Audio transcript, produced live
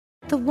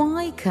The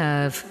Y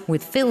Curve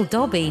with Phil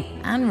Dobby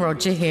and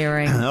Roger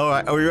Hearing. All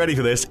right, are we ready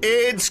for this?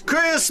 It's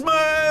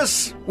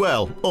Christmas!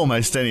 Well,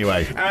 almost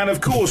anyway. And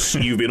of course,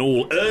 you've been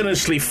all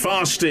earnestly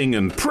fasting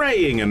and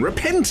praying and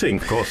repenting,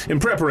 of course, in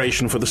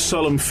preparation for the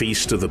solemn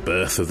feast of the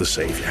birth of the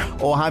Saviour.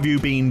 Or have you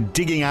been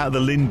digging out the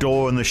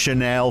Lindor and the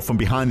Chanel from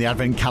behind the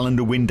Advent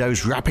calendar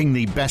windows, wrapping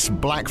the best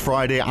Black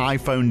Friday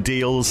iPhone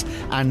deals,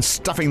 and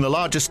stuffing the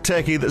largest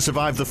turkey that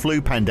survived the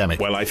flu pandemic?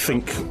 Well, I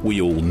think we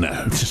all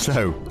know.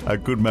 So, a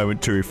good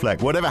moment to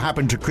reflect. Whatever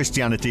happened to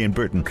Christianity in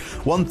Britain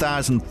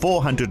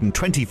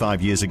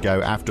 1,425 years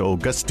ago after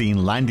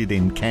Augustine landed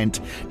in Kent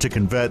to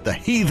convert the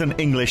heathen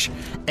English?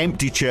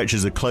 Empty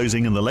churches are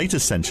closing, and the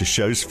latest census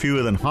shows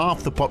fewer than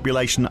half the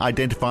population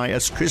identify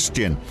as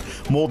Christian.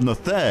 More than a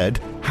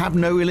third have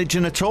no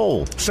religion at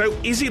all. So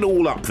is it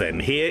all up then,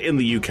 here in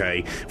the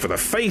UK, for the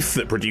faith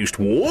that produced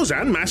wars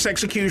and mass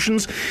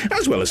executions,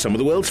 as well as some of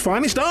the world's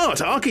finest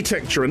art,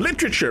 architecture and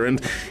literature,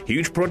 and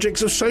huge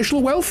projects of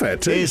social welfare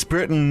too? Is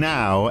Britain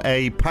now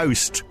a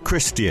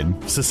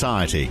post-Christian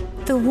society?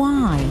 The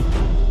Y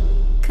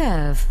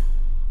Curve.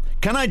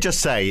 Can I just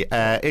say,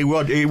 it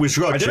was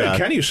Roger. I don't know,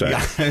 can you say?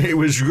 Yeah, it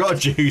was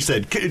Roger who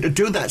said,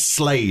 do that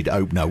Slade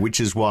opener, which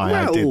is why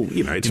I did. Well,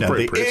 it's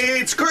appropriate.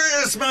 It's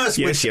Christmas!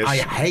 Yes, yes. I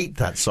hate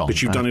that song.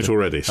 But you've done it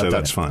already, so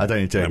that's fine. I don't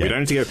need to. We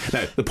don't need to go.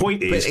 No, the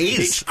point is, but it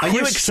is. Are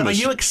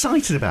you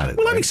excited about it?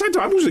 Well, I'm excited.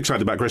 I was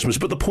excited about Christmas,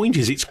 but the point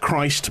is, it's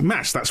Christ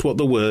Mass. That's what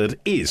the word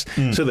is.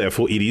 So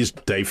therefore, it is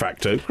de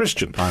facto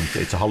Christian.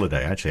 It's a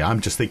holiday, actually. I'm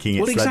just thinking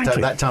it's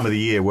exactly. that time of the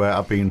year where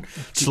I've been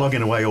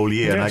slogging away all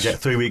year, and I get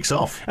 3 weeks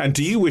off. And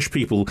do you wish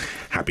people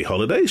happy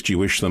holidays? Do you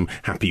wish them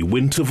happy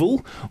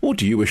Winterval? Or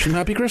do you wish them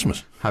happy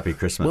Christmas? Happy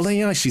Christmas. Well, there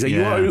you are. See, so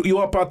you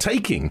are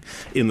partaking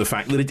in the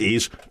fact that it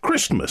is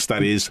Christmas.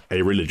 That is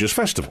a religious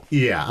festival.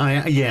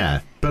 Yeah,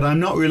 but I'm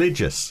not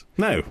religious.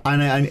 No.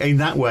 And in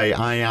that way,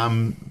 I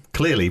am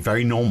clearly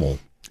very normal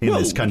in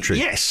this country.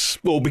 Yes,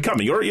 well,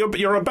 becoming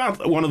you're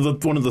about one of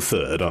the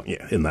third, aren't you?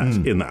 In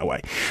that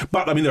way.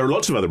 But I mean, there are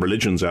lots of other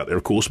religions out there,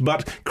 of course.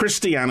 But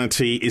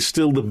Christianity is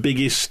still the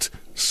biggest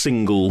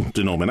single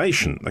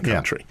denomination in the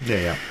country.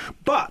 Yeah.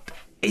 But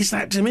is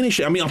that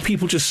diminishing? I mean, are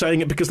people just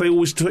saying it because they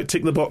always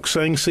tick the box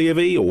saying C of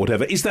E or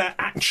whatever? Is there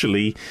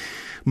actually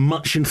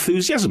much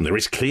enthusiasm? There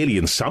is clearly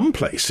in some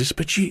places,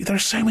 but there are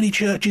so many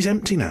churches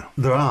empty now.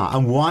 There are,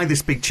 and why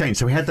this big change?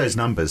 So we had those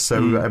numbers. So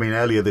I mean,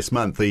 earlier this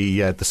month,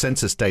 the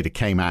census data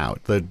came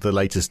out. The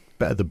latest,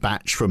 the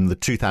batch from the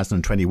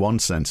 2021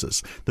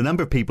 census. The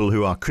number of people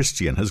who are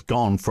Christian has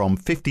gone from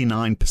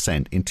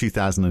 59% in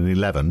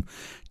 2011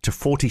 to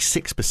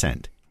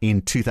 46%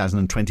 in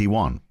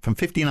 2021. From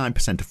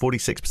 59% to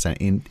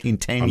 46% in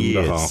 10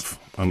 years.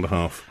 Under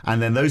half.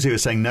 And then those who are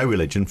saying no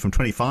religion from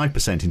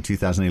 25% in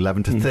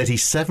 2011 to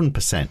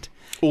 37%.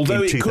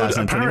 Although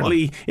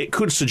it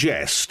could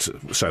suggest,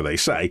 so they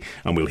say,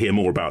 and we'll hear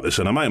more about this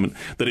in a moment,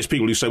 that it's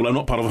people who say, well, I'm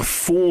not part of a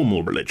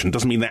formal religion.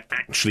 Doesn't mean they're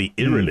actually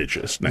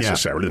irreligious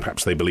necessarily. Yeah.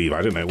 Perhaps they believe,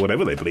 I don't know,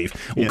 whatever they believe,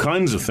 all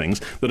kinds of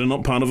things that are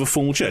not part of a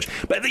formal church.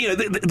 But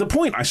the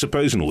point, I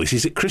suppose, in all this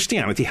is that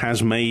Christianity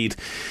has made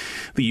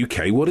the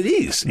UK what it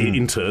is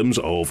in terms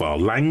of our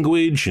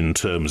language, in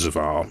terms of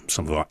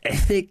some of our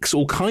ethics,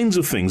 all kinds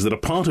of things that are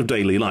part of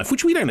daily life,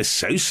 which we don't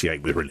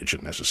associate with religion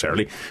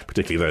necessarily,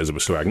 particularly those of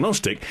us who are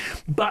agnostic.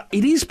 But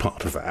it is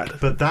part of that.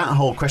 But that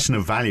whole question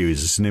of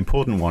values is an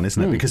important one,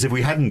 isn't it? Because if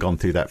we hadn't gone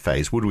through that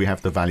phase, would we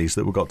have the values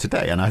that we've got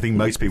today? And I think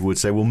most people would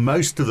say, well,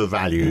 most of the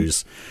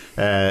values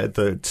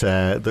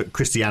that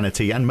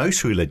Christianity and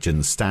most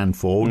religions stand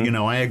for,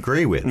 I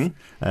agree with.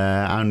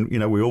 And,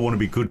 we all want to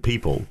be good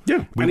people.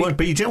 Yeah. We want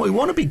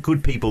to be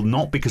good people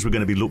not because we're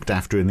going to be looked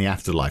after in the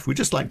afterlife. We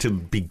just like to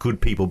be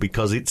good people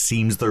because it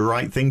seems the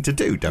right thing to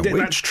do, don't we?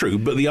 That's true.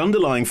 But the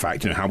underlying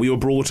fact, how we were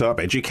brought up,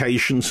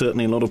 education,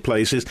 certainly in a lot of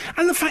places,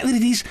 and the fact that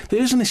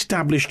there is an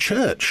established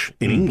church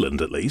in England,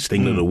 at least,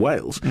 England and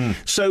Wales,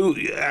 so,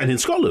 and in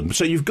Scotland.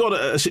 So you've got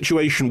a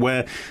situation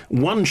where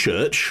one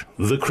church,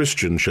 the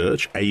Christian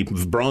church, a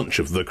branch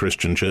of the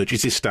Christian church,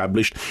 is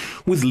established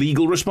with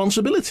legal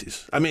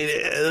responsibilities. I mean,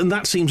 and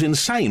that seems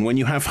insane when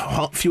you have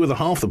fewer than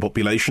half the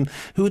population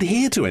who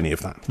adhere to any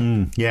of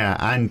that. Yeah,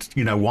 and,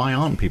 why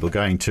aren't people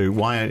going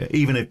to,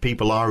 even if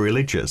people are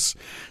religious,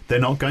 they're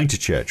not going to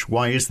church?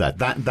 Why is that?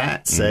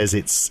 That says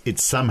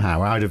it's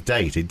somehow out of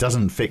date. It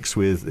doesn't fit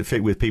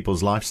with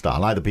people's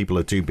lifestyle. Either people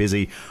are too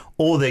busy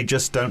or they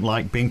just don't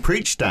like being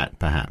preached at,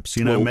 perhaps.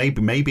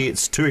 Maybe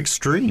it's too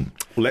extreme.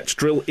 Let's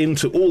drill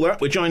into all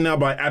that. We're joined now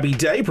by Abby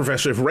Day,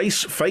 Professor of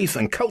Race, Faith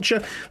and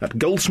Culture at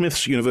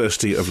Goldsmiths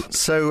University of London.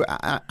 So,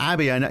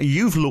 Abby, I know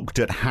you've looked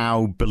at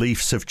how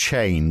beliefs have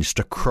changed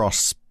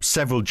across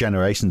several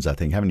generations, I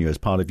think, haven't you, as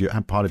part of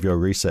your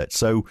research?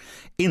 So,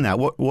 in that,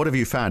 what have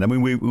you found? I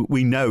mean,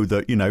 we know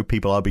that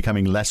people are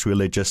becoming less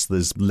religious.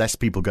 There's less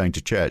people going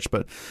to church,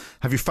 but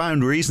have you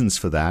found reasons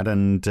for that,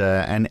 and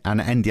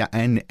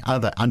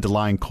other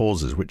underlying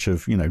causes which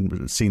have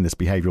seen this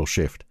behavioural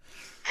shift?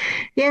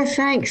 Yes,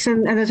 thanks.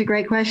 And those are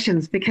great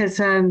questions because,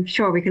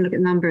 sure, we can look at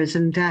numbers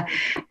and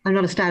I'm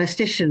not a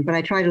statistician, but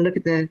I try to look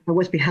at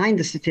what's behind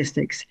the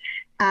statistics.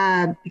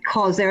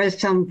 because there is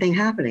something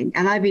happening.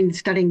 And I've been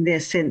studying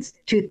this since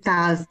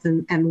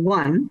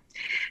 2001.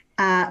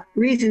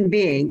 Reason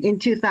being, in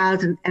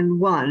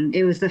 2001,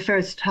 it was the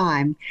first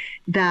time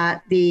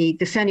that the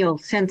decennial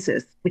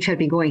census, which had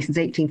been going since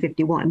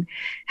 1851,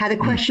 had a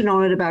question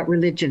on it about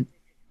religion.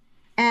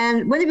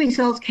 And when the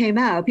results came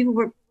out, people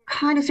were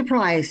kind of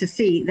surprised to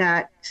see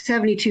that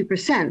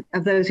 72%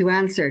 of those who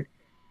answered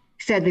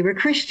said they were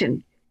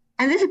Christian.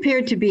 And this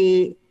appeared to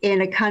be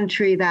in a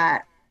country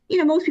that,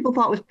 most people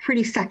thought was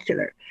pretty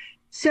secular.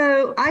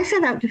 So I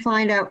set out to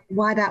find out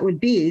why that would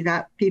be,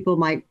 that people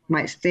might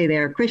say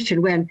they're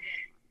Christian when,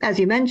 as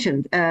you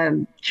mentioned,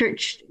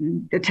 church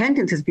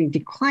attendance has been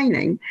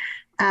declining,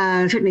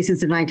 certainly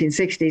since the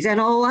 1960s, and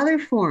all other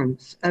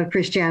forms of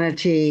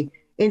Christianity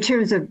in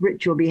terms of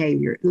ritual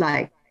behavior,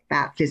 like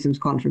baptisms,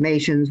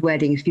 confirmations,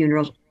 weddings,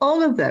 funerals,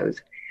 all of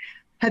those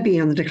have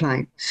been on the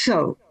decline.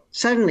 So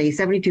suddenly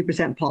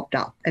 72% popped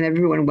up and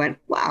everyone went,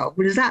 wow,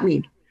 what does that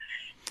mean?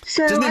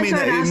 So does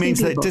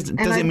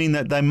it mean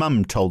that their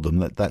mum told them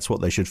that that's what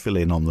they should fill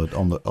in on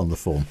the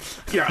form?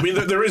 Yeah, I mean,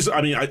 there is.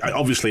 I mean,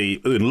 obviously,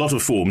 in a lot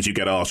of forms, you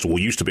get asked, or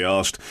used to be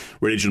asked,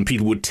 religion.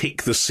 People would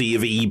tick the C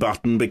of E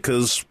button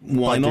because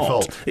why not?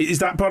 Default. Is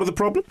that part of the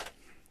problem?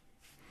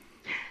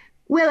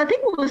 Well, I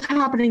think what was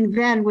happening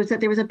then was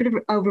that there was a bit of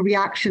an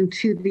overreaction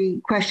to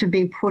the question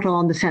being put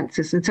on the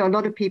census, and so a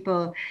lot of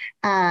people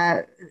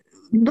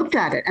looked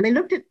at it, and they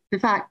looked at the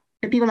fact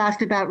that people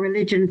asked about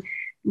religion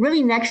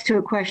really next to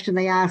a question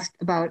they asked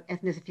about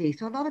ethnicity.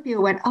 So a lot of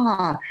people went,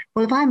 well,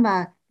 if I'm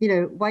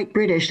white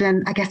British,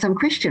 then I guess I'm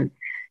Christian.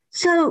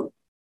 So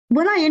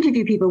when I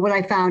interview people, what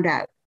I found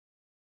out,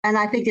 and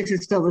I think this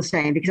is still the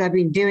same because I've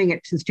been doing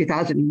it since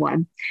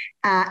 2001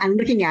 and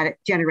looking at it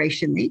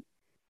generationally,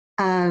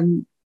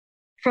 from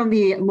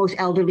the most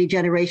elderly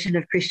generation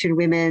of Christian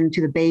women to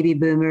the baby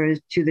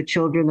boomers, to the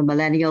children, the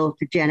millennials,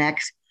 to Gen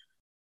X.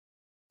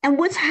 And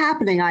what's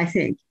happening, I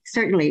think,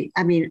 certainly,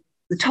 I mean,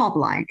 the top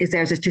line is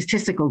there's a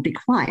statistical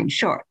decline,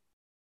 sure.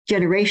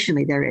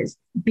 Generationally, there is.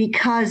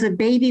 Because the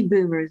baby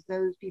boomers,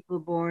 those people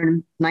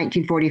born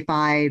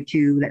 1945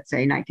 to, let's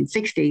say,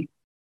 1960,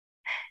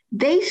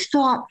 they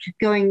stopped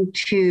going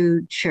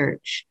to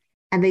church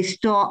and they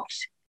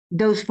stopped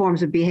those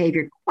forms of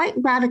behavior quite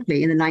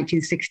radically in the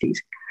 1960s.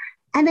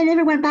 And they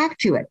never went back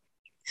to it.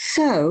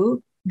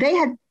 So they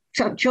had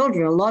some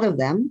children, a lot of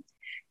them.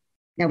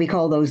 Now, we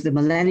call those the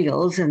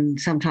millennials, and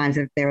sometimes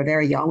if they're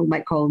very young, we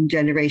might call them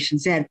Generation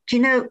Z.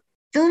 Those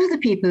are the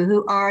people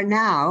who are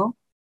now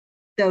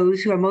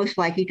those who are most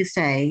likely to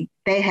say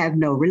they have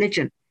no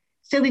religion.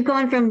 So we've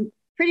gone from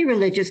pretty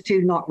religious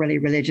to not really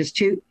religious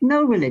to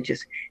no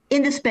religious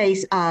in the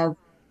space of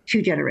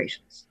 2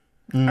 generations.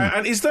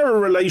 And is there a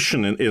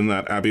relation in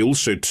that, Abby,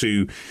 also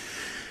to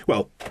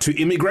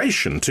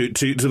immigration, to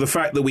the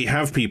fact that we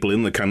have people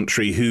in the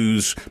country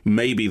whose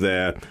maybe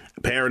their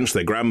parents,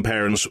 their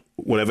grandparents,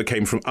 whatever,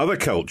 came from other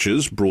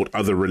cultures, brought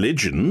other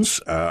religions.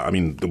 I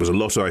mean, there was a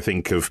lot, I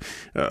think, of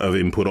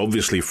input,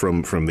 obviously,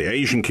 from the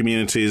Asian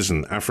communities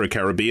and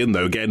Afro-Caribbean,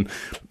 though, again,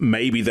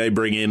 maybe they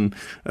bring in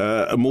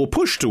a more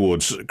push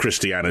towards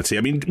Christianity.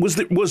 I mean, was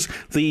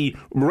the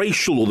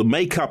racial or the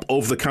makeup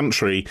of the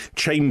country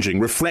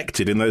changing,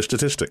 reflected in those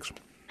statistics?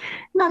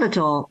 Not at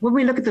all. When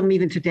we look at them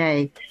even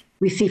today,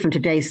 we see from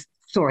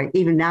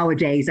even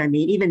nowadays,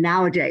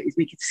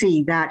 we could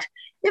see that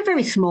they're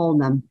very small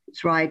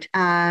numbers, right?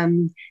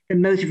 The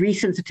most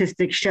recent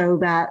statistics show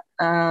that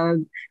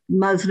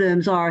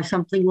Muslims are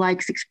something like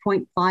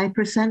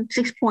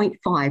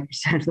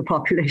 6.5% of the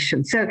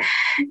population. So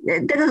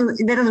that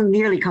doesn't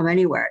nearly come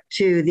anywhere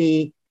to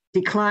the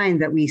decline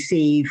that we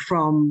see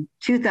from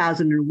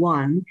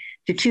 2001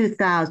 to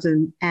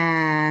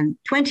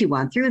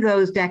 2021. Through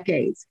those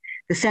decades,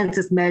 the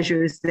census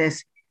measures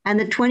this. And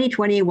the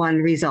 2021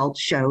 results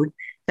showed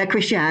that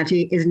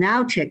Christianity is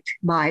now ticked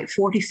by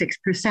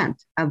 46%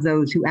 of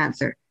those who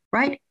answer,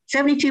 right?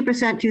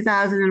 72%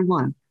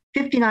 2001,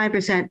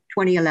 59%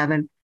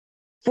 2011,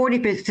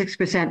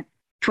 46%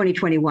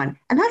 2021.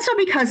 And that's not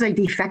because they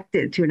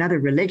defected to another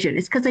religion.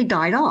 It's because they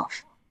died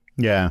off.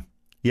 Yeah.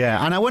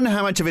 Yeah, and I wonder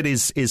how much of it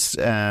is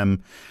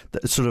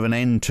sort of an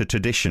end to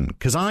tradition.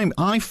 Because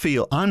I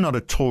feel I'm not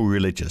at all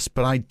religious,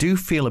 but I do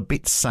feel a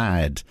bit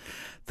sad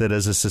that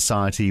as a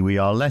society we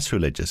are less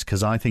religious,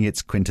 because I think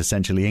it's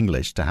quintessentially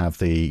English to have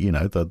the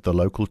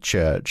local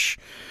church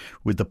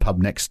with the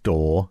pub next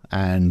door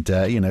and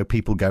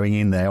people going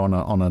in there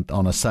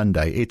on a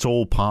Sunday. It's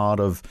all part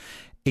of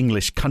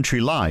English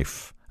country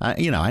life.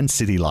 And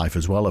city life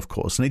as well, of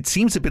course. And it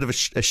seems a bit of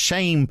a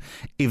shame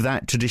if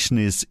that tradition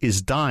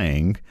is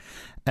dying.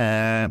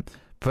 But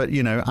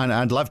and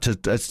I'd love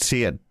to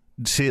see it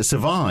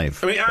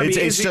survive. I mean,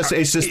 it's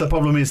just the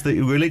problem is that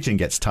religion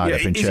gets tied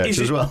up in church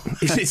as well.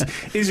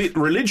 Is it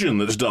religion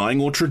that's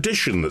dying or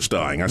tradition that's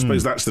dying? I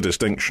suppose that's the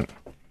distinction.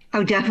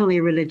 Oh, definitely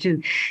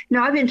religion.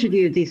 No, I've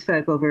interviewed these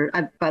folk over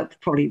about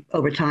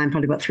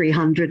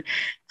 300,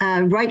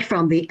 right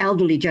from the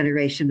elderly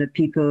generation of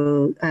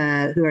people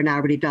who are now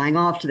really dying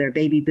off, to their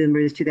baby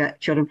boomers, to their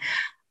children.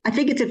 I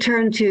think it's a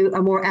turn to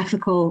a more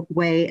ethical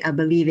way of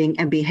believing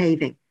and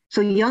behaving.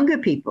 So younger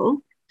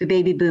people the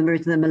baby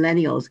boomers and the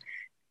millennials,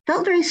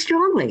 felt very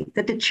strongly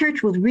that the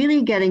church was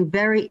really getting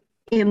very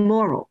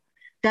immoral,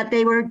 that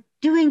they were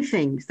doing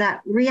things that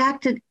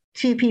reacted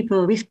to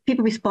people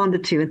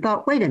responded to and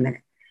thought, wait a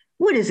minute,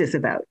 what is this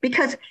about?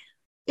 Because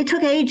it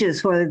took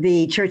ages for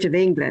the Church of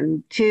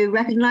England to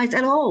recognize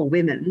at all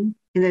women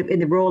in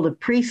the role of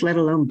priests, let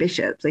alone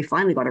bishops. They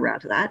finally got around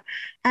to that.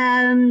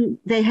 And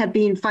they have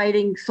been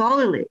fighting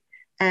solidly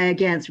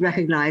against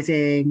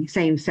recognizing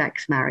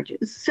same-sex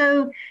marriages.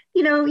 So,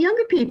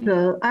 younger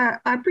people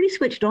are pretty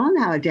switched on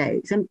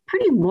nowadays and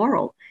pretty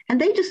moral. And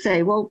they just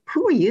say, well,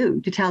 who are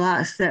you to tell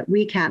us that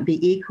we can't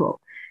be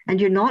equal? And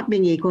you're not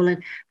being equal.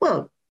 And,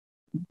 well,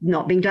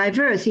 not being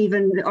diverse.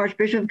 Even the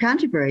Archbishop of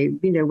Canterbury,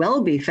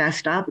 Welby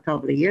fessed up a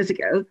couple of years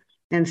ago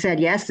and said,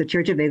 yes, the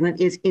Church of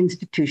England is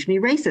institutionally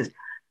racist.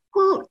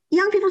 Well,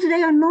 young people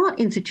today are not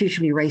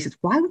institutionally racist.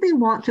 Why would they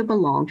want to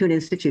belong to an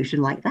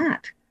institution like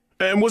that?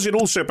 And was it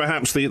also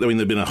perhaps there've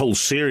been a whole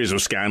series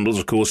of scandals,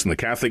 of course, in the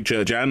Catholic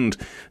Church and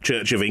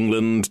Church of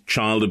England,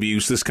 child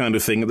abuse, this kind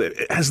of thing.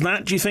 Has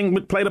that, do you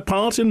think, played a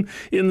part in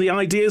the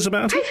ideas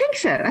about it? I think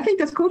so. I think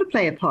that's got to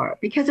play a part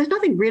because there's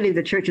nothing really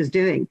the church is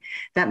doing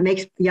that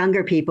makes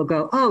younger people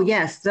go, oh,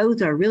 yes,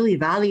 those are really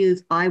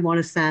values I want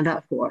to stand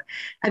up for.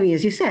 I mean,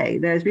 as you say,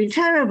 there's been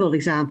terrible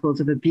examples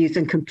of abuse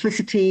and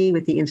complicity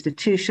with the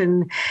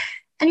institution.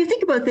 And you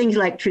think about things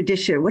like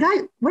tradition. What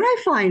I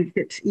find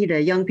that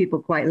young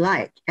people quite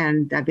like,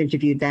 and I've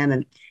interviewed them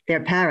and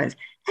their parents,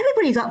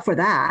 everybody's up for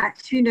that.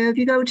 If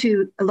you go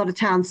to a lot of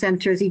town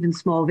centres, even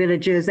small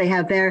villages, they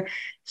have their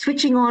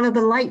switching on of the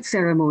light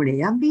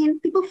ceremony. I mean,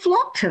 people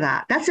flock to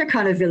that. That's their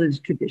kind of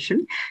village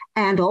tradition.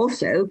 And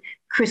also,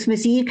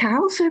 Christmas Eve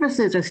carol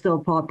services are still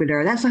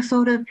popular. That's a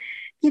sort of,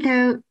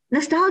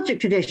 nostalgic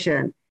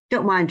tradition.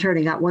 Don't mind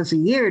turning up once a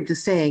year to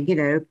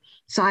sing,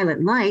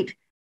 Silent Night.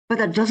 But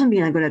that doesn't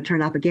mean I'm going to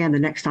turn up again the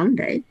next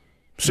Sunday.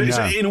 So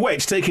in a way,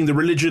 it's taking the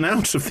religion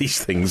out of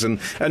these things. And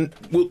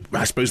well,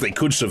 I suppose they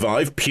could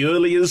survive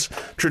purely as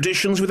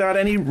traditions without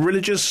any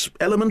religious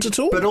element at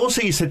all. But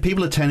also you said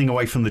people are turning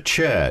away from the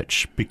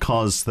church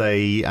because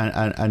they,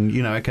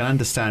 and I can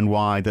understand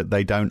why that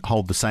they don't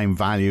hold the same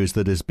values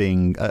that is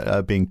being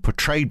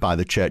portrayed by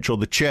the church, or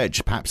the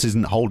church perhaps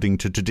isn't holding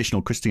to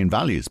traditional Christian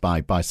values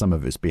by some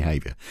of its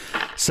behaviour.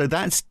 So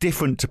that's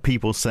different to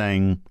people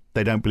saying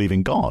they don't believe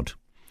in God.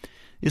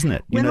 Isn't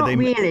it? Not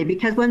really,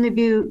 because when they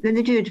do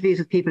interviews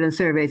with people and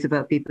surveys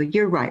about people,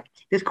 you're right.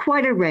 There's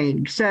quite a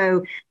range.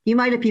 So you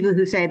might have people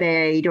who say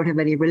they don't have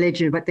any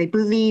religion, but they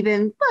believe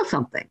in,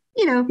 something,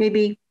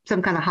 maybe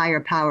some kind of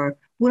higher power.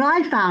 What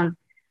I found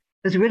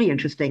was really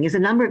interesting is the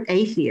number of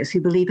atheists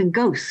who believe in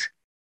ghosts.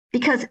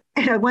 Because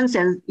in one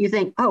sense, you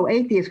think, oh,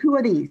 atheists, who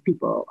are these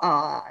people?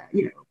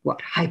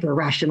 Hyper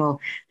rational.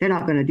 They're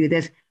not going to do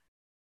this.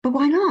 But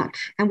why not?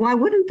 And why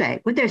wouldn't they?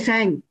 What they're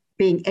saying,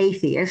 being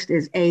atheist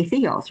is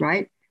atheos,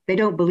 right? They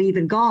don't believe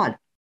in God.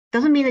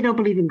 Doesn't mean they don't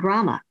believe in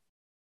grammar.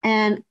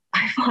 And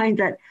I find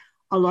that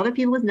a lot of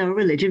people with no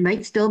religion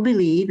might still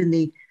believe in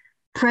the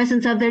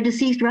presence of their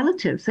deceased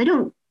relatives. They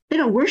don't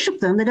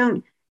worship them. They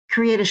don't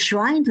create a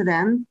shrine to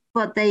them,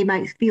 but they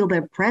might feel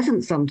their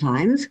presence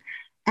sometimes.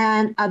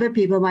 And other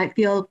people might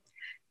feel,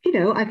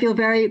 I feel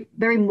very,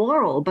 very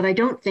moral, but I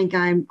don't think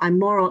I'm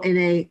moral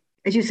in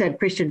as you said,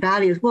 Christian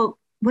values. Well,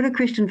 what are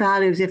Christian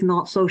values if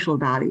not social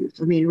values?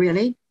 I mean,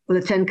 really? Well,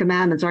 the 10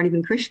 Commandments aren't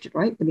even Christian,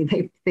 right? I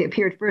mean, they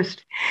appeared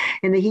first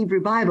in the Hebrew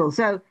Bible.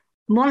 So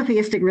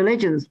monotheistic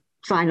religions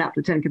sign up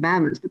to the 10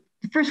 Commandments.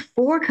 The first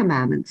 4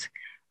 commandments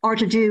are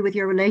to do with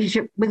your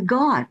relationship with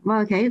God.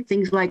 Well, okay,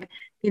 things like,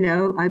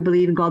 I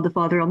believe in God the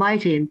Father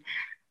Almighty. And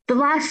the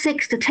last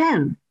 6 to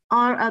 10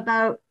 are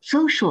about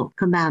social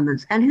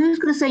commandments. And who's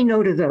going to say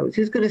no to those?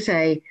 Who's going to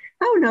say,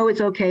 oh, no,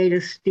 it's okay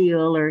to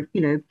steal or,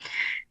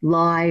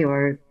 lie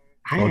or,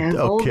 I don't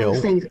know, all kill.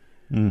 Those things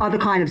are the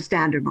kind of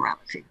standard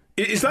morality.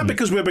 Is that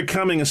because we're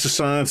becoming a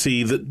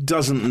society that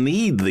doesn't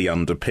need the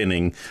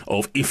underpinning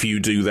of if you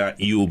do that,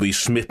 you'll be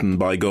smitten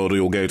by God or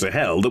you'll go to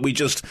hell, that we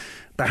just,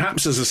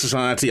 perhaps as a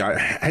society, I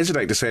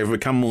hesitate to say have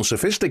become more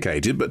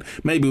sophisticated, but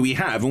maybe we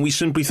have, and we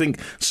simply think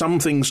some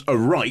things are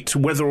right,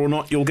 whether or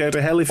not you'll go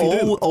to hell if you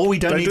do. Or we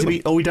don't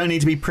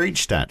need to be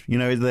preached at.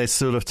 They're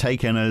sort of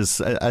taken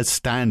as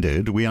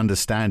standard. We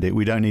understand it.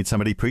 We don't need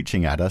somebody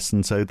preaching at us,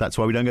 and so that's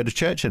why we don't go to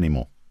church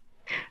anymore.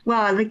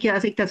 Well, I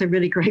think that's a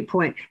really great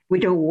point. We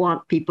don't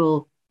want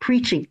people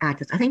preaching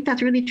at us. I think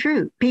that's really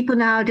true. People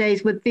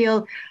nowadays would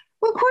feel,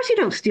 well, of course you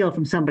don't steal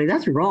from somebody.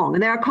 That's wrong.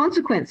 And there are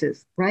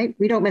consequences, right?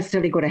 We don't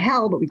necessarily go to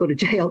hell, but we go to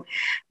jail.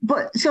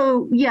 But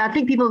so, yeah, I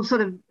think people sort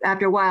of,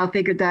 after a while,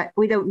 figured that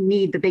we don't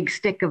need the big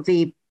stick of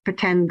the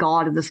pretend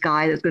God in the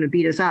sky that's going to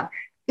beat us up.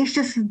 It's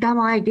just a dumb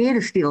idea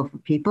to steal from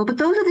people. But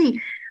those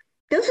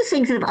are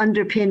things that have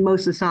underpinned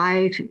most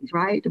societies,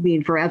 right? I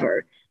mean,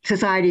 forever.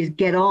 Societies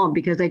get on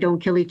because they don't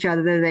kill each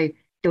other, they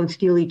don't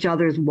steal each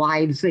other's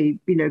wives,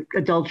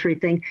 adultery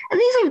thing. And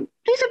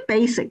these are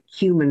basic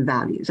human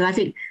values. And I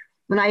think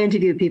when I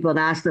interviewed people and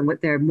asked them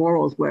what their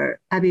morals were,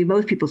 I mean,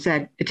 most people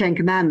said the 10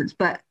 Commandments,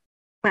 but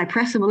when I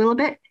pressed them a little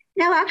bit,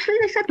 Now, actually,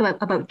 they said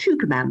about two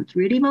commandments,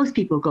 really. Most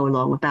people go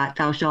along with that.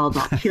 Thou shalt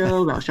not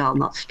kill, thou shalt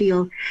not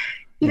steal.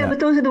 But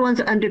those are the ones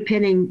that are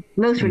underpinning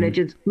most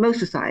religions, most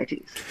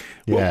societies.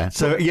 Yeah.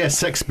 So,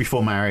 sex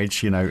before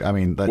marriage, I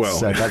mean,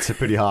 that's a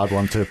pretty hard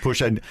one to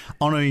push. And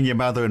honouring your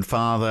mother and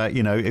father,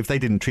 if they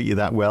didn't treat you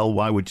that well,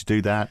 why would you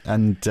do that?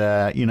 And,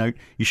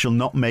 you shall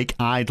not make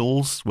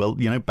idols. Well,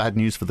 bad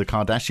news for the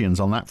Kardashians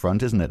on that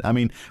front, isn't it? I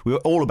mean, we were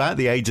all about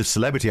the age of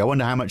celebrity. I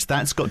wonder how much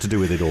that's got to do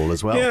with it all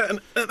as well. Yeah.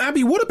 And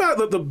Abby, what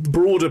about the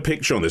broader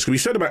picture on this? Because we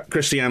said about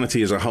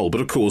Christianity as a whole,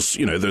 but of course,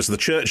 there's the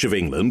Church of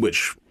England,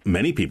 which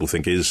many people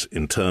think is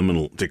in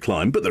terminal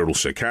decline, but there are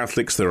also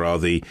Catholics. There are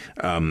the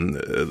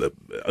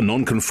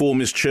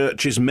nonconformist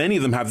churches. Many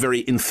of them have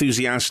very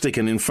enthusiastic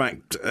and, in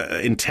fact,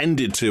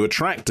 intended to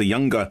attract a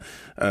younger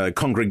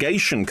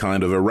congregation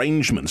kind of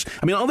arrangements.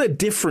 I mean, are there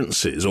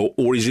differences,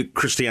 or is it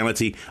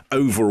Christianity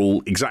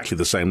overall exactly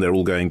the same? They're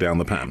all going down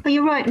the pan. Well,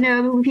 you're right.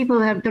 No, when people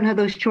don't have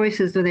those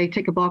choices, or they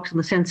take a box on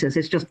the census,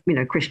 it's just,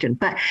 Christian.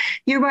 But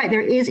you're right.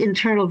 There is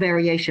internal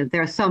variation.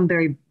 There are some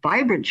very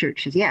vibrant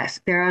churches.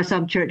 Yes, there are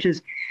some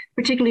churches,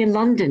 particularly in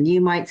London.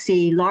 You might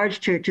see large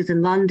churches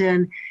in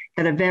London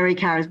that are very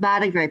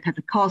charismatic, very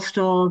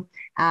Pentecostal.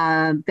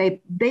 They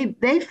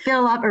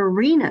fill up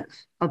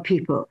arenas of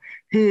people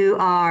who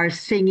are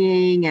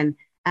singing and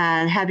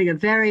having a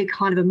very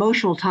kind of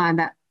emotional time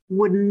that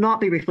would not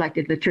be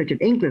reflected in the Church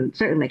of England,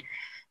 certainly.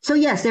 So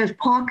yes, there's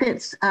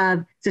pockets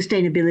of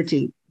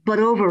sustainability, but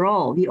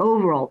overall, the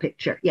overall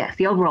picture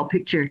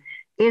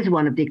is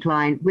one of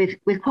decline with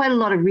quite a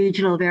lot of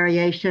regional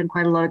variation,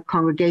 quite a lot of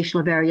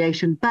congregational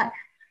variation. But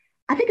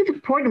I think it's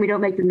important we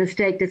don't make the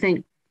mistake to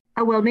think,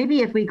 oh, well,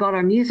 maybe if we got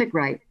our music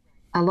right,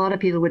 a lot of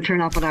people would turn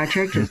up at our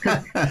churches. If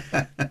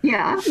a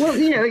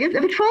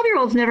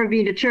 12-year-old's never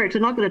been to church,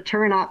 they're not going to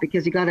turn up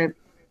because you got a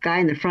guy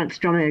in the front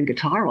strumming a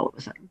guitar all of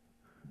a sudden.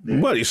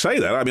 Well, you say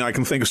that. I mean, I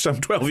can think of some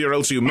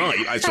 12-year-olds who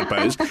might, I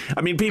suppose.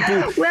 I mean,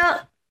 people...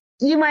 Well,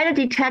 you might have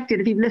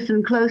detected, if you've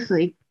listened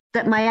closely,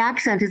 that my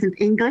accent isn't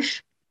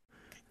English.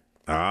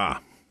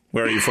 Ah.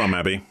 Where are you from,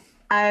 Abby?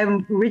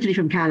 I'm originally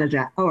from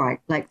Canada. All right,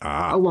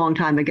 a long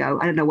time ago.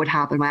 I don't know what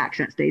happened. My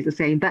accent stays the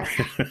same. But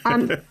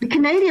the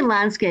Canadian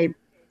landscape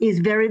is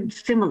very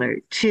similar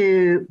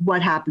to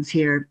what happens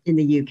here in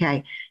the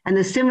UK, and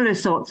the similar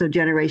sorts of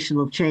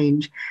generational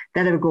change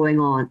that are going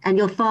on. And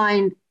you'll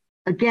find,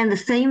 again, the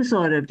same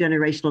sort of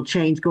generational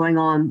change going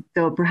on,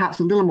 though perhaps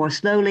a little more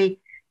slowly,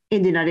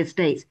 in the United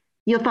States.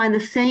 You'll find the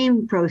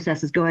same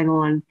processes going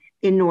on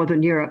in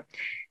Northern Europe.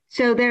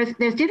 So there's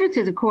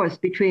differences, of course,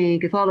 between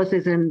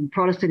Catholicism,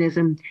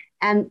 Protestantism,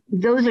 and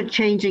those are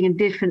changing in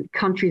different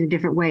countries in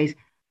different ways.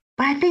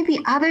 But I think the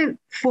other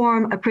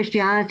form of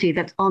Christianity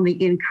that's on the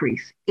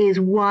increase is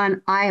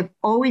one I have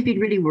always been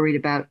really worried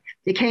about.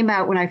 It came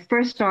out when I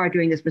first started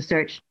doing this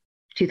research,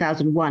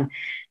 2001,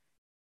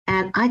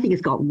 and I think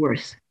it's got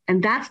worse.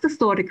 And that's the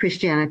sort of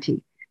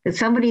Christianity that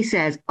somebody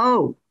says,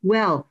 oh,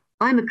 well,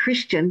 I'm a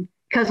Christian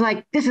because,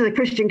 this is a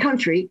Christian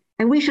country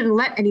and we shouldn't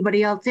let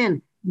anybody else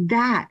in.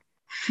 That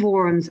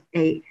forms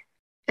a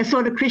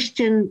sort of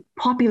Christian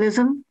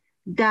populism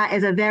that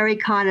is a very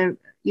kind of,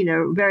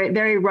 very,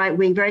 very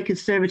right-wing, very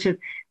conservative,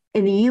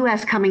 in the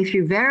US coming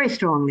through very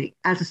strongly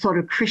as a sort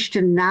of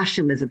Christian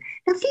nationalism.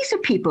 Now, these are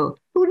people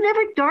who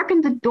never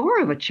darkened the door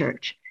of a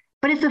church,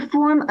 but it's a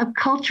form of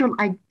cultural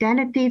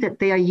identity that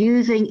they are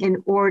using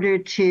in order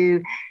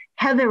to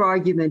have their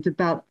argument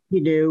about,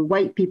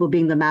 white people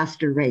being the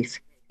master race.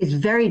 It's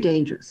very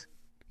dangerous.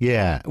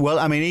 Yeah. Well,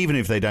 I mean, even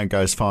if they don't go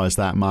as far as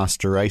that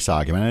master race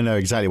argument, I know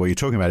exactly what you're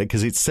talking about,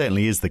 because it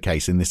certainly is the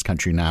case in this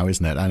country now,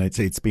 isn't it? And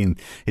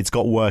it's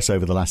got worse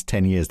over the last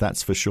 10 years,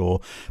 that's for sure.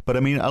 But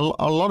I mean, a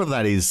lot of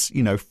that is,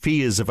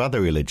 fears of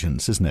other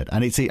religions, isn't it?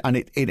 And it's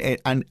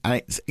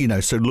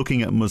so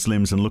looking at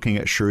Muslims and looking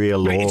at Sharia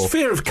law. It's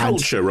fear of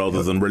culture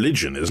rather than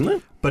religion, isn't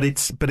it? But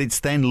it's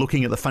then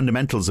looking at the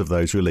fundamentals of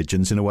those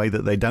religions in a way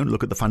that they don't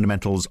look at the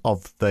fundamentals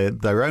of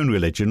their own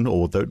religion,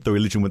 or the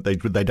religion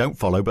they don't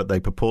follow but they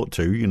purport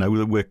to.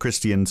 We're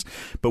Christians,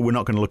 but we're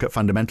not going to look at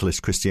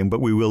fundamentalist Christian, but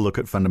we will look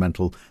at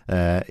fundamental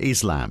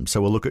Islam. So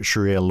we'll look at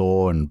Sharia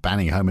law and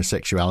banning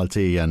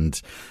homosexuality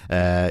and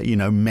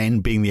men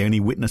being the only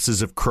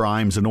witnesses of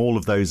crimes and all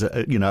of those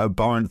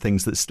abhorrent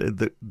things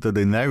that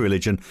in their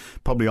religion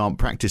probably aren't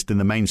practiced in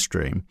the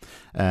mainstream.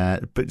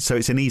 But so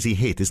it's an easy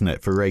hit, isn't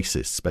it, for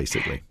racists,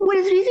 basically? Well,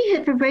 it's an easy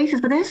hit for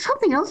racists, but there's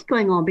something else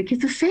going on, because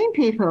the same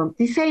people,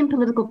 the same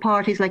political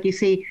parties like you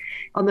see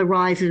on the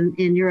rise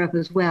in Europe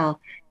as well,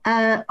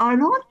 are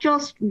not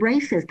just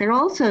racist. They're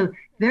also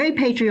very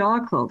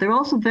patriarchal. They're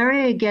also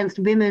very against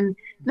women.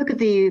 Look at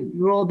the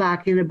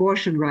rollback in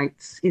abortion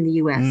rights in the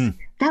US.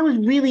 That was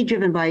really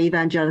driven by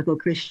evangelical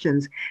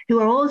Christians who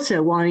are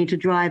also wanting to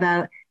drive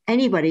out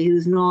anybody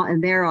who's not,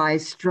 in their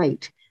eyes,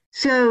 straight.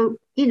 So,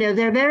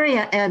 they're very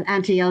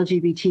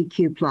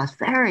anti-LGBTQ plus,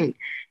 very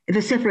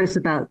vociferous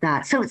about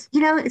that. So it's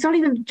not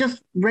even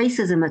just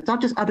racism. It's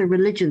not just other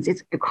religions.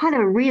 It's a kind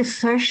of a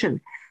reassertion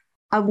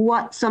of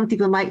what some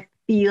people might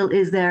feel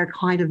is their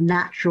kind of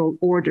natural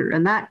order.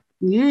 And that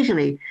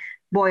usually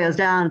boils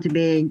down to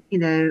being,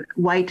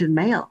 white and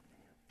male.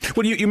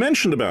 Well, you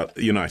mentioned about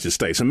the United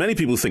States, and many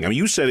people think, I mean,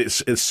 you said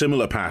it's a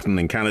similar pattern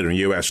in Canada and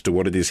US to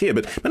what it is here,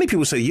 but many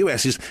people say the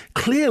US is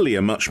clearly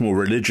a much more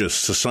religious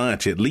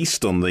society, at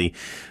least on the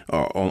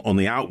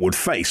outward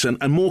face, and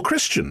more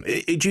Christian.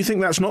 Do you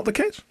think that's not the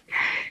case?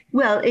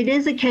 Well, it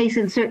is a case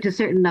to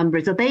certain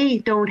numbers. So they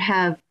don't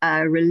have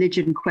a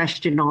religion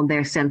question on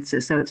their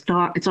census, so it's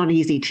not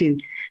easy to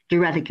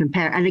directly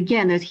compare. And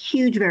again, there's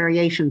huge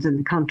variations in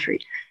the country.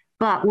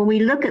 But when we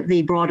look at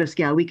the broader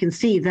scale, we can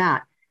see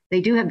that they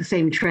do have the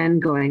same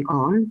trend going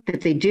on, that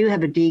they do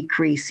have a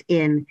decrease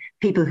in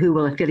people who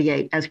will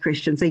affiliate as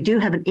Christians. They do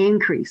have an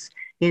increase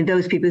in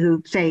those people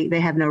who say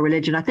they have no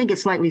religion. I think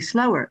it's slightly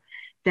slower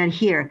than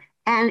here.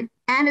 And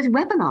it's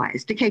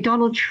weaponized. Okay,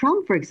 Donald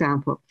Trump, for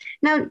example.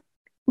 Now,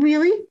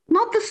 really,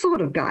 not the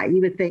sort of guy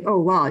you would think, oh,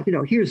 wow,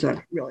 here's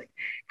a really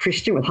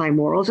Christian with high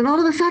morals. And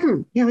all of a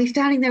sudden, he's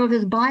standing there with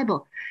his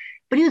Bible.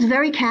 But he was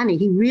very canny.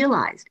 He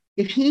realized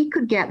if he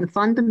could get the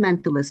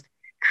fundamentalist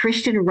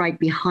Christian right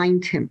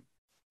behind him,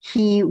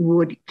 he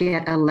would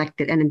get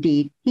elected. And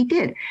indeed, he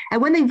did.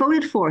 And when they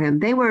voted for him,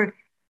 they were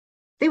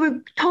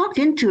talked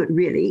into it,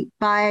 really,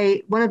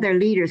 by one of their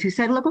leaders who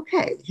said, look,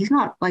 okay, he's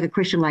not like a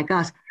Christian like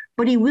us,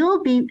 but he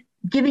will be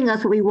giving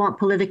us what we want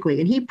politically.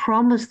 And he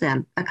promised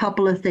them a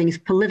couple of things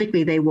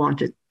politically they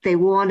wanted. They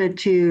wanted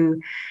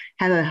to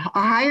have a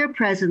higher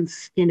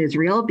presence in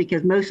Israel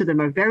because most of them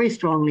are very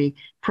strongly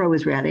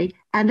pro-Israeli,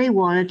 and they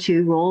wanted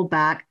to roll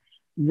back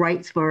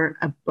rights for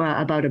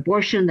about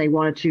abortion. They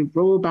wanted to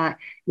roll back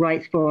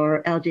rights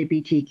for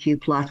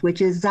LGBTQ+,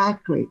 which is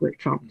exactly what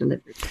Trump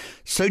delivered.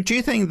 So do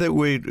you think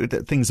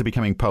that things are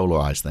becoming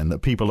polarized then? That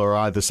people are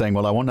either saying,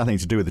 well, I want nothing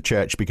to do with the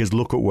church because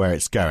look at where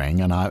it's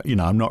going, and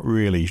I'm not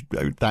really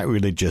that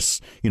religious.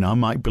 I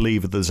might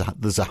believe that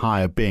there's a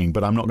higher being,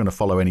 but I'm not going to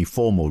follow any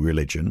formal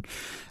religion.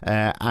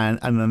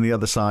 And then the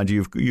other side,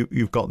 you've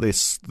got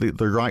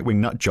the right wing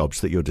nut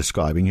jobs that you're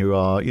describing, who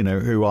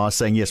are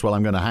saying, yes, well,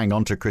 I'm going to hang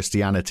on to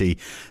Christianity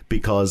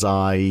because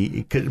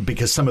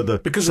some of the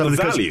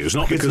values,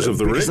 not because of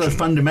the religion. Because of the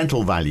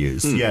fundamental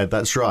values. Yeah,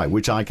 that's right.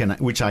 Which I can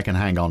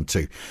hang on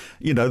to.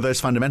 Those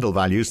fundamental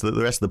values that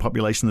the rest of the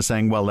population are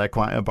saying, well, they're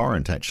quite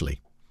abhorrent, actually.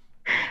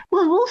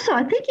 Well, also,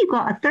 I think you've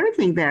got a third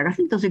thing there. I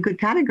think those are good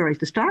categories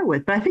to start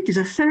with, but I think there's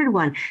a third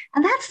one,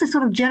 and that's the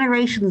sort of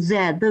Generation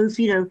Z, those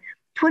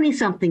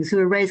 20-somethings who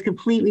are raised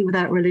completely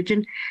without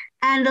religion.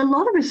 And a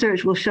lot of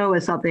research will show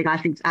us something I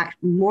think is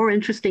actually more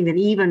interesting than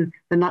even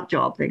the nut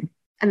job thing.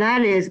 And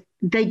that is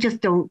they just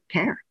don't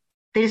care.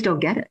 They just don't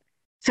get it.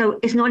 So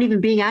it's not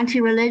even being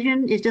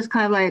anti-religion. It's just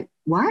kind of like,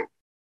 what?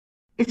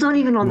 It's not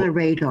even on their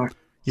radar.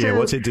 Yeah,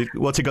 what's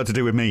it got to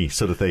do with me,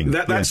 sort of thing?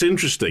 That's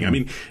interesting. I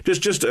mean,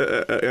 just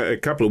a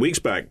couple of weeks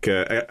back,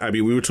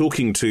 Abby, we were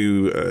talking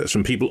to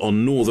some people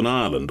on Northern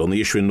Ireland, on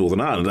the issue in Northern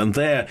Ireland, and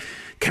there,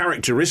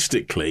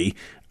 characteristically,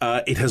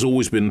 it has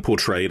always been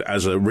portrayed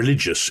as a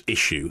religious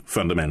issue,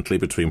 fundamentally,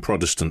 between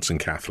Protestants and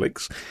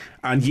Catholics.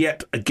 And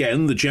yet,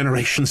 again, the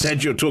Generation Z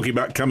you're talking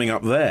about coming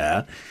up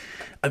there,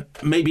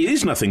 maybe it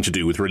is nothing to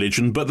do with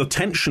religion, but the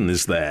tension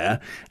is there,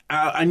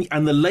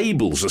 and the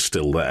labels are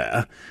still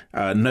there.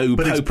 No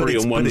popery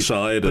on one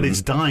side. But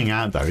it's dying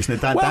out, though, isn't it?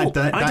 That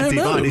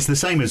divide. It's the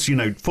same as,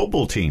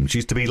 football teams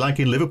used to be like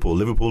in Liverpool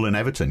and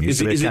Everton.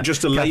 Is it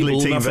just a label,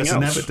 nothing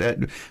else?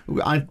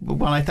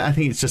 I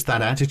think it's just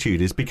that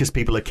attitude is because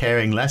people are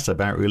caring less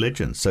about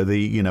religion. So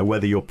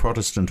whether you're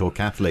Protestant or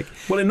Catholic.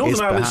 Well, in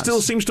Northern Ireland, it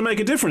still seems to make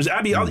a difference.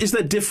 Abby, is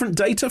there different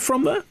data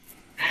from there?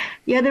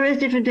 Yeah, there is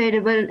different data,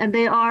 and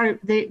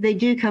they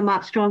do come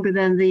up stronger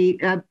than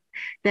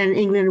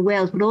England and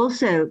Wales. But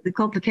also the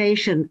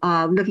complication,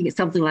 looking at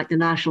something like the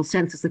national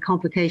census, the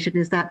complication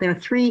is that there are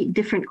 3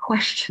 different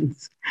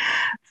questions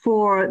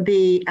for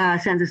the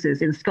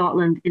censuses in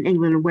Scotland, in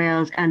England and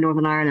Wales, and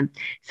Northern Ireland.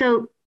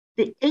 So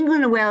the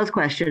England and Wales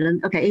question,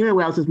 and okay, England and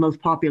Wales is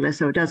most popular,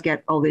 so it does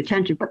get all the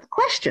attention. But the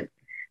question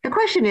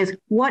is,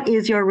 what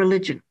is your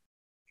religion?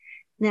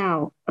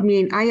 Now, I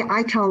mean, I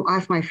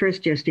ask my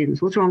first-year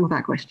students, what's wrong with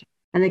that question?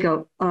 And they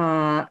go,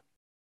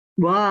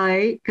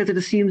 why? Because it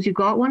assumes you've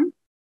got one?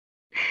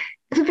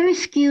 It's a very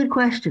skewed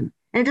question.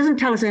 And it doesn't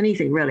tell us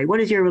anything, really. What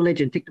is your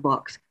religion? Tick the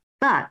box.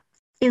 But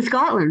in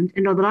Scotland,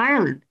 in Northern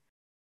Ireland,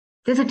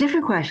 there's a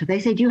different question. They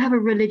say, do you have a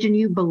religion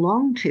you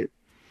belong to?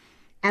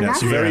 And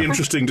that's a very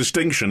interesting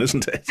distinction,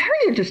 isn't it?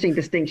 Very interesting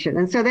distinction.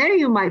 And so there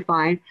you might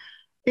find,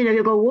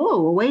 you'll go,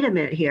 whoa, wait a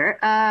minute here.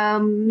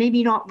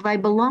 Maybe not what I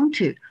belong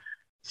to.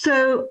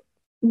 So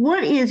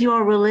what is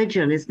your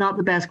religion is not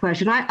the best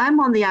question. I'm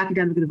on the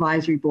academic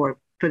advisory board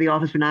for the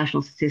Office for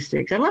National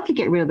Statistics. I'd love to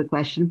get rid of the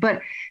question,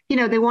 but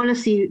they want to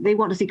see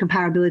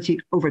comparability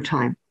over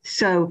time.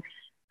 So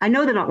I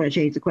know they're not going to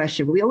change the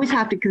question, but we always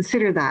have to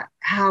consider that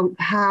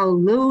how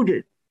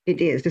loaded it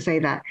is to say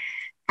that,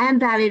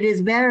 and that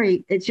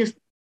it's just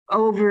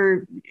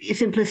over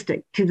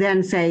simplistic to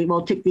then say,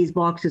 well, tick these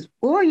boxes,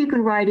 or you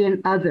can write in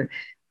other.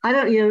 I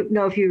don't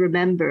know if you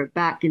remember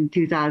back in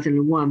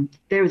 2001,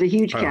 there was a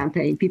huge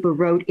campaign. People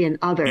wrote in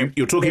other.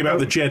 You're talking about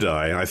the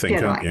Jedi, I think,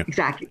 Jedi, aren't you?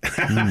 Exactly.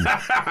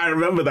 I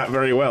remember that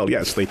very well.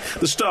 Yes, the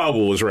Star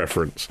Wars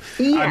reference.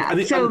 Yeah.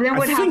 Then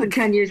what happened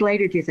 10 years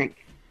later, do you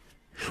think?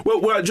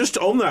 Well, just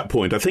on that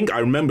point, I think I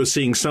remember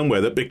seeing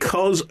somewhere that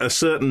because a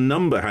certain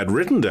number had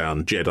written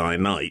down Jedi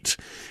Knight,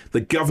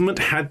 the government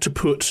had to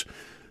put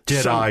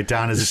Jedi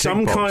down as a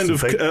some kind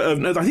of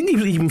I think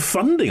even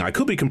funding. I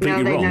could be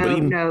completely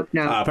wrong. No.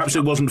 Perhaps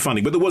it wasn't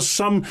funding, but there was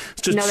some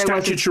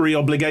statutory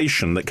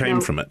obligation that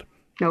came from it.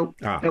 No.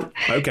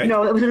 Okay.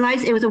 No, it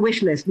was a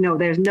wish list. No,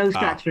 there's no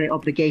statutory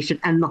obligation,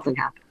 and nothing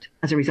happened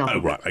as a result. Oh,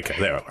 right. Okay,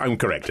 there. I'm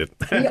corrected.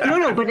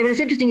 No, but it's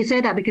interesting you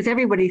say that because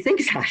everybody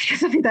thinks that,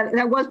 because I think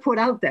that was put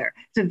out there.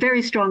 It's a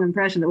very strong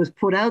impression that was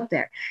put out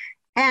there.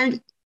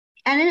 And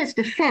in its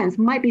defense,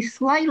 might be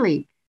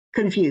slightly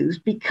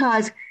confused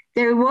because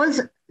there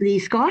was the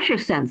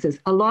Scottish census,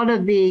 a lot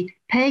of the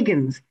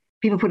pagans,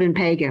 people put in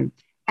pagan,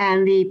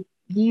 and the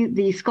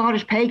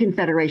Scottish Pagan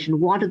Federation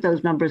wanted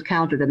those numbers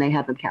counted, and they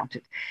had them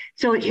counted.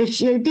 So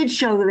it did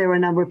show that there were a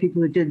number of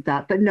people who did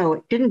that, but no,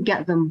 it didn't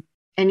get them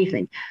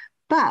anything.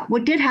 But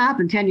what did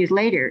happen 10 years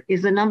later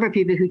is the number of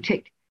people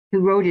who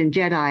wrote in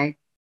Jedi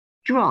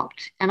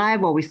dropped. And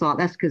I've always thought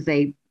that's because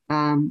they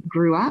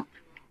grew up.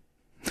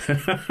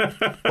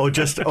 or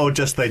just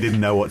they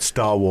didn't know what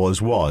Star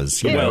Wars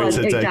was.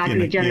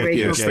 Exactly,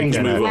 generational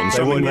thing. Move on.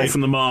 So away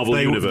from the Marvel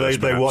universe.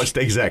 They watched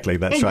exactly.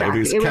 That's right. It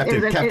was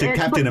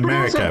Captain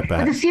America.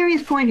 But the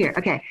serious point here,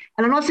 okay,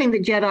 and I'm not saying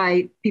that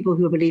Jedi people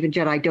who believe in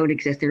Jedi don't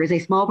exist. There is a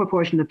small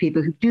proportion of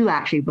people who do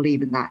actually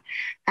believe in that,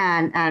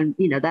 and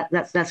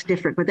that's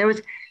different. But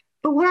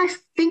what I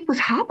think was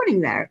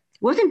happening there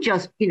wasn't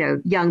just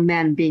young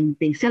men being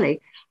silly.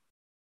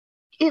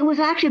 It was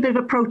actually a bit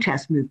of a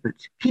protest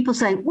movement. People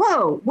saying,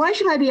 whoa, why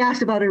should I be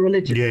asked about a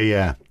religion?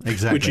 Yeah,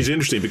 exactly. Which is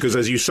interesting because,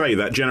 as you say,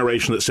 that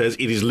generation that says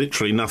it is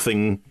literally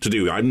nothing to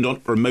do. I'm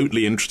not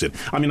remotely interested.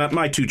 I mean,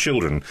 my two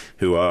children,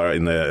 who are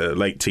in their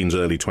late teens,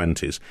 early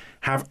 20s,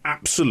 have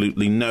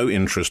absolutely no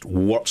interest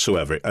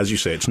whatsoever. As you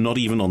say, it's not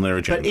even on their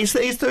agenda. But is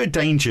there a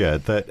danger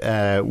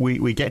that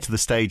we get to the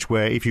stage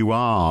where if you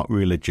are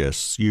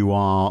religious, you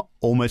are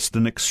almost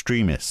an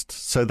extremist?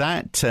 So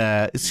that,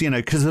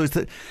 because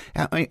it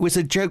was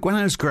a joke when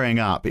I was growing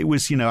up. It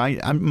was,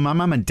 my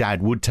mum and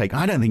dad would take,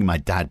 I don't think my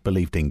dad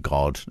believed in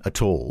God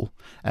at all.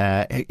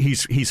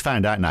 He's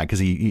found out now because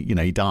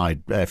he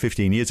died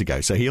 15 years ago.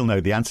 So he'll know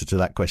the answer to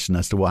that question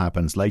as to what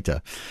happens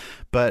later.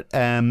 But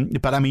I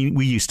mean,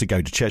 we used to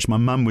go to church. My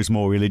mum was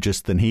more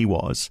religious than he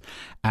was,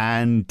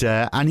 and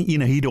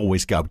he'd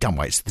always go, "Don't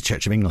wait, it's the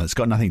Church of England. It's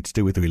got nothing to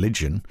do with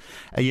religion."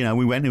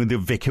 We went with the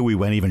vicar. We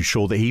weren't even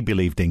sure that he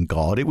believed in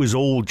God. It was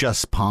all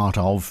just part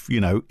of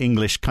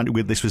English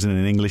country. This was in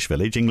an English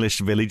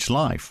village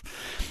life.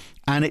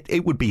 And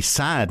it would be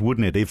sad,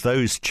 wouldn't it, if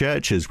those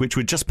churches, which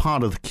were just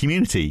part of the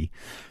community,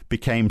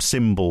 became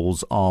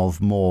symbols of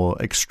more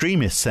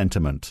extremist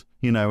sentiment.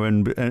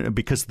 And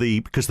because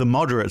the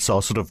moderates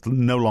are sort of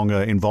no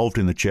longer involved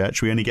in the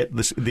church, we only get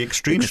the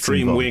extremists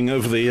extreme involved. Wing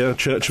of the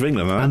Church of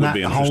England. And would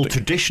be that whole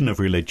tradition of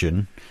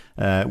religion,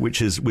 which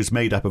was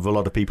made up of a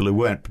lot of people who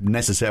weren't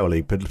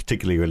necessarily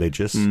particularly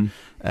religious,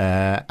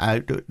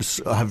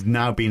 have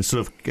now been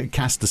sort of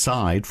cast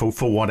aside for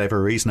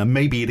whatever reason. And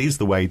maybe it is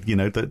the way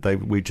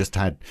that we just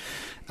had.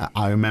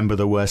 I remember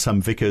there were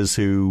some vicars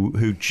who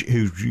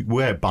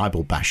were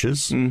Bible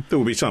bashers. There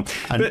will be some.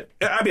 But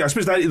I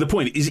suppose that is the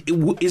point.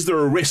 Is there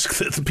a risk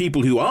that the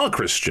people who are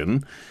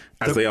Christian,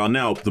 as they are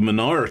now, the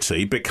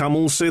minority, become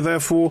also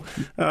therefore?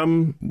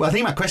 Well, I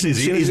think my question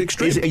is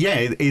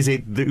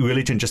it the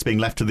religion just being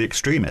left to the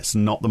extremists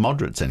and not the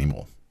moderates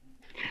anymore?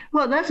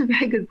 Well, that's a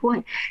very good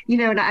point.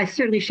 And I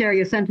certainly share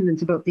your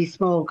sentiments about these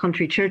small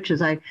country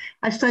churches. I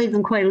studied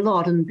them quite a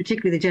lot, and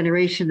particularly the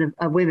generation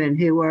of women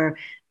who were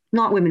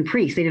not women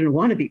priests. They didn't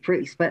want to be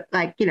priests, but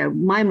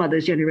my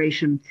mother's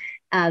generation,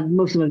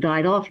 most of them have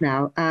died off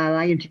now.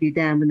 I interviewed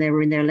them when they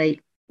were in their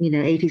late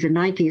 80s and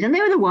 90s, and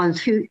they were the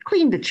ones who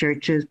cleaned the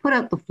churches, put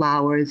out the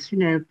flowers,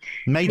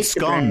 made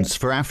scones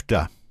for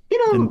after.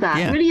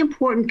 Really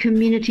important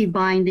community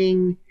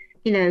binding,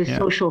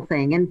 social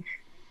thing. And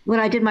when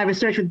I did my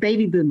research with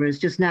baby boomers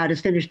just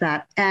finished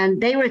that, and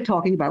they were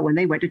talking about when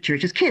they went to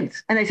church as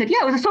kids, and they said,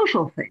 yeah, it was a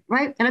social thing,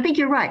 right? And I think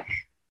you're right,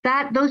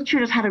 that those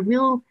churches had a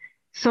real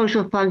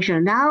social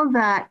function. Now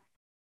that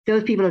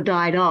those people have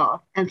died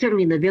off, and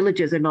certainly in the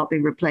villages are not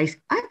being replaced,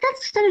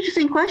 that's an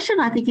interesting question.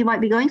 I think you might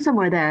be going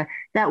somewhere there,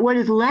 that what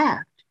is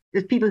left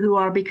is people who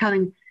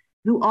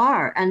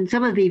are, and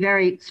some of the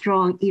very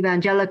strong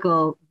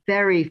evangelical,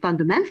 very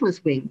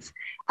fundamentalist wings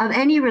of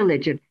any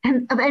religion,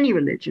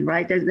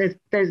 right?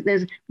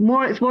 There's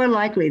more, it's more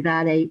likely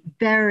that a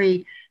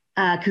very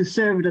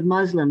conservative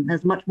Muslim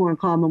has much more in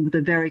common with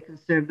a very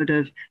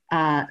conservative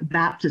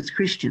Baptist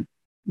Christian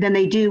than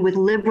they do with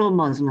liberal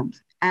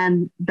Muslims,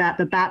 and that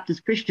the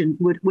Baptist Christian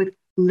with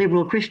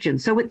liberal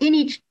Christians. So within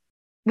each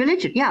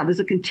religion, there's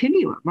a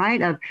continuum,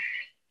 right,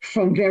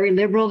 from very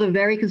liberal to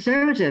very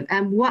conservative.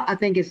 And what I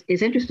think is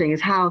interesting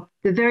is how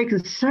the very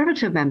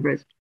conservative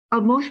members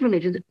of most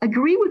religions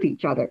agree with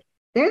each other.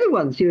 They're the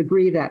ones who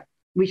agree that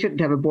we shouldn't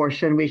have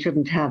abortion, we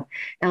shouldn't have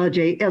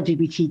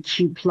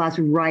LGBTQ plus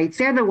rights.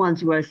 They're the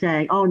ones who are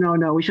saying, oh,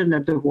 no, we shouldn't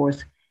have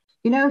divorce.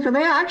 So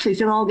they actually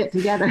should all get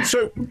together.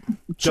 So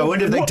I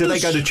wonder if do they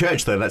go to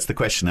church, though? That's the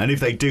question. And if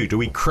they do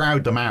we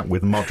crowd them out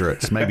with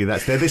moderates? Maybe they're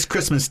this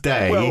Christmas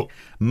day,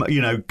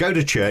 go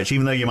to church,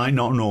 even though you might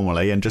not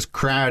normally, and just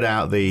crowd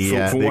out the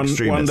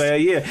extremists. One day a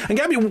year. And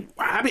Gabby,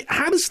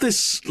 how does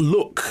this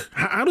look?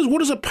 What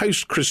does a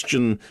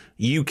post-Christian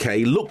UK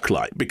look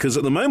like? Because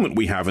at the moment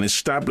we have an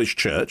established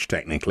church,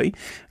 technically,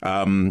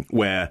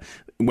 where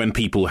when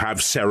people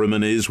have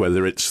ceremonies,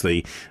 whether it's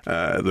the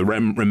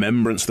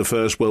remembrance of the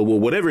First World War,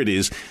 whatever it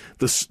is,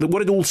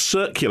 what it all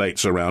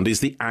circulates around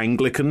is the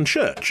Anglican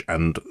Church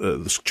and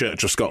the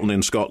Church of Scotland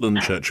in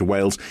Scotland, Church of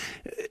Wales.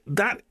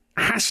 That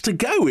has to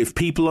go if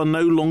people are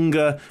no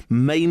longer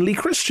mainly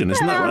Christian,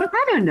 isn't that right?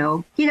 I don't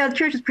know. The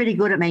church is pretty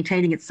good at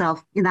maintaining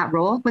itself in that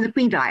role. When the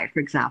Queen died, for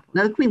example.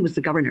 Now, the Queen was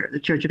the governor of the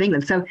Church of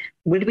England. So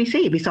what did we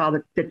see? We saw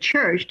the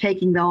church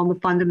taking on the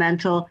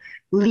fundamental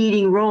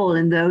leading role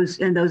in those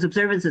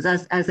observances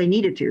as they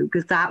needed to,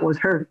 because that was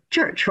her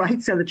church,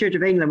 right? So the Church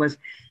of England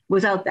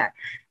was out there.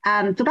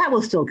 So that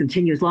will still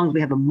continue as long as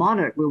we have a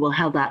monarch. We will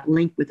have that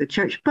link with the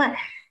church. But,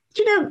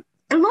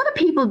 a lot of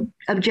people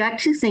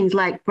object to things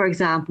like, for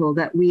example,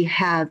 that we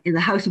have in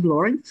the House of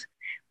Lords,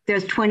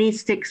 there's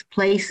 26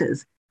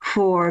 places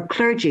for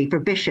clergy, for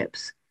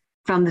bishops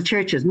from the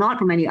churches, not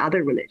from any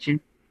other religion,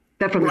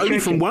 but from the only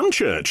churches. From one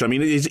church. I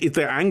mean, if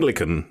they're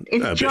Anglican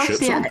it's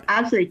bishops.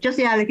 Absolutely, just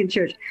the Anglican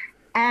Church.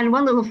 And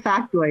one little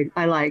factoid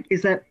I like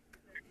is that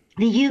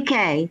the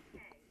UK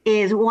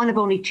is one of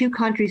only 2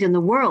 countries in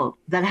the world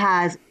that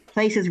has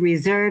places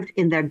reserved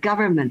in their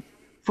government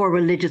for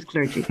religious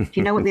clergy. Do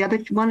you know what the other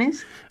one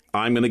is?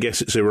 I'm going to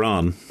guess it's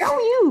Iran.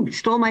 Oh, you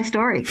stole my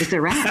story. It's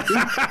Iran.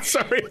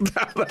 Sorry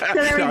about that.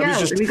 So there we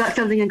go. We got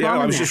something in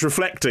common. I was just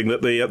reflecting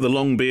that the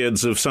long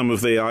beards of some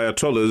of the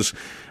Ayatollahs,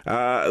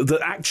 that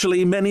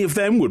actually many of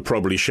them would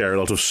probably share a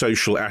lot of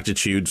social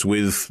attitudes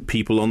with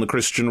people on the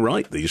Christian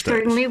right these days.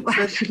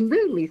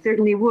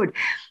 Certainly would.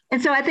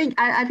 And so I think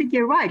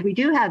you're right. We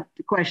do have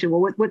the question,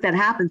 well, what then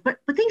happens? But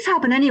things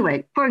happen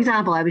anyway. For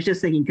example, I was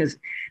just thinking, because,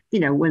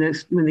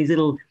 when these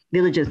little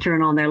villages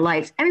turn on their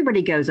lights,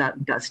 everybody goes out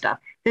and does stuff.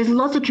 There's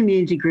lots of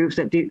community groups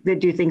that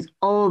do things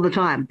all the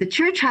time. The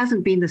church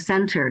hasn't been the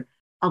center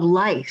of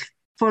life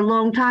for a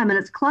long time, and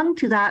it's clung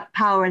to that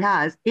power it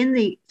has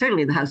certainly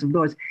in the House of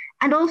Lords,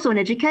 and also in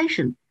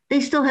education.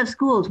 They still have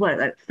schools, like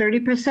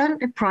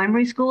 30% of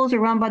primary schools are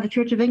run by the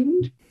Church of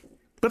England?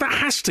 But that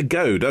has to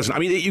go, doesn't it? I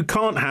mean, you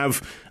can't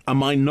have a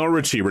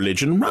minority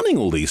religion running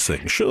all these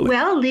things, surely.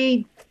 Well,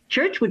 the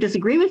church would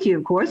disagree with you,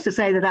 of course, to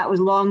say that was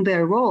long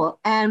their role.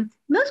 And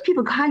most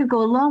people kind of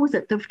go along with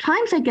it. The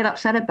times they get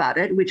upset about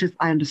it, which is,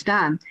 I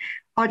understand,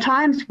 are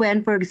times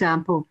when, for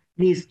example,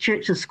 these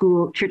Church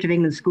of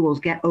England schools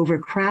get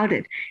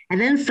overcrowded.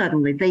 And then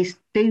suddenly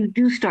they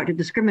do start to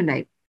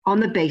discriminate on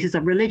the basis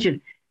of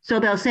religion. So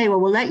they'll say, well,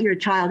 we'll let your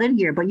child in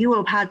here, but you will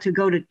have had to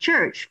go to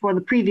church for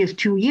the previous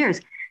 2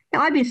 years.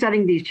 Now, I've been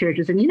studying these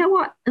churches, and you know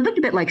what? It looked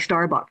a bit like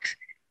Starbucks.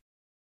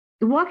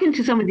 You walk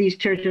into some of these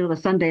churches on a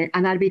Sunday,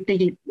 and I'd be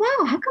thinking,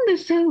 wow, how come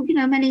there's so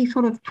many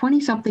sort of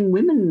 20-something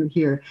women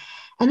here?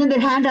 And then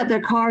they'd hand out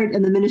their card,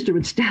 and the minister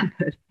would stamp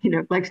it,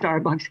 like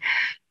Starbucks,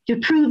 to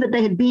prove that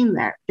they had been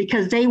there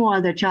because they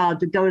wanted their child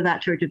to go to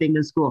that Church of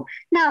England school.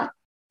 Now,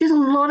 there's a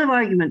lot of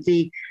arguments.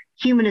 The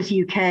Humanists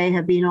UK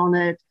have been on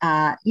it.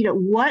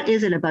 What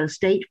is it about a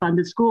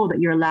state-funded school that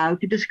you're allowed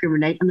to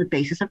discriminate on the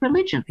basis of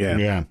religion?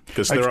 Yeah.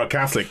 Because there are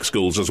Catholic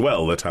schools as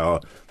well that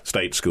are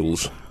state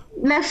schools.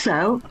 Less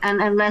so,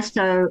 and less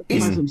so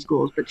Muslim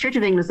schools. But Church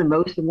of England is the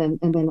most, and then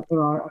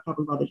there are a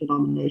couple of other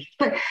denominations.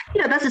 But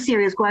that's a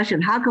serious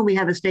question. How can we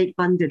have a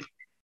state-funded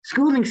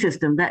schooling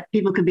system that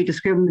people can be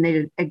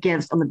discriminated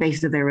against on the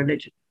basis of their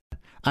religion?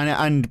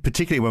 And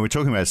particularly when we're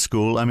talking about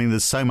school, I mean,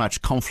 there's so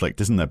much conflict,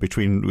 isn't there,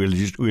 between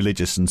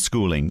religious and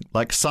schooling,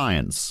 like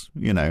science,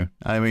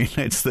 I mean,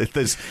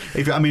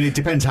 it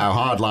depends how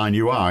hardline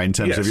you are in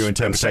terms of your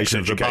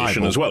interpretation of the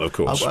Bible. As well, of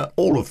course.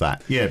 All of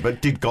that, yeah.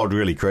 But did God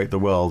really create the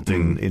world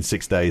in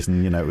 6 days?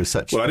 And, it was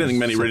such... Well, I don't think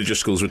many religious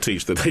schools would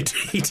teach that they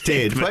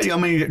did. But, I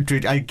mean,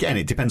 again,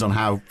 it depends on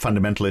how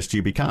fundamentalist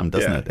you become,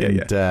 doesn't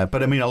it?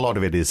 But, I mean, a lot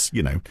of it is,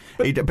 that's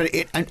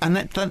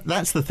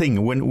the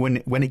thing,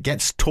 when it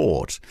gets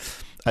taught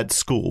at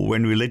school,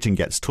 when religion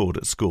gets taught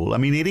at school, I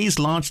mean, it is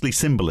largely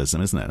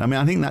symbolism, isn't it? I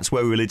mean, I think that's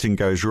where religion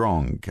goes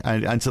wrong.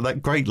 And so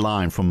that great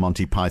line from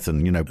Monty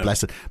Python,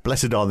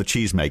 blessed are the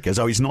cheesemakers.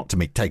 Oh, he's not to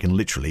be taken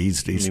literally.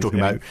 He's talking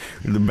about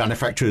the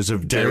manufacturers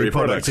of dairy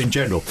products in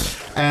general.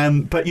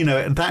 But,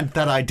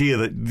 that idea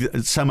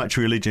that so much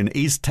religion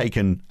is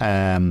taken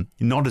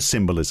not as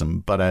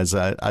symbolism, but as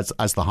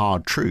the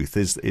hard truth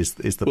is the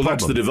problem. Well,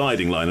 that's the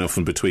dividing line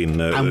often between...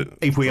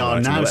 if we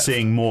are now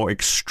seeing more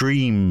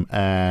extreme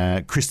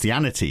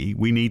Christianity,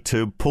 we need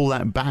to pull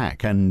that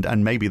back,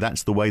 and maybe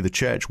that's the way the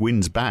church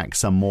wins back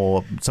some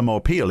more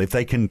appeal. If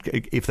they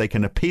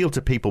can appeal to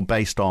people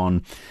based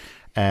on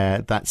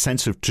that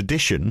sense of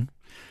tradition,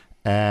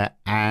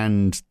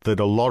 and that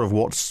a lot of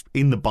what's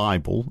in the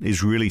Bible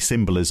is really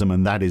symbolism,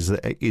 and that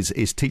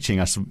is teaching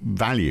us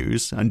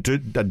values, and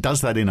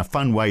does that in a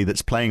fun way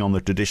that's playing on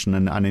the tradition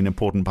and an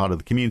important part of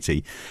the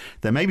community,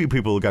 then maybe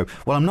people will go,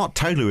 well, I'm not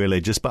totally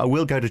religious, but I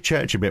will go to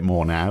church a bit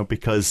more now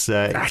because...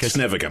 That's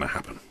never going to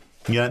happen.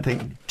 You don't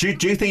think? Do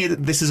you think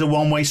this is a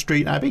one-way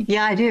street, Abby?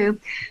 Yeah, I do.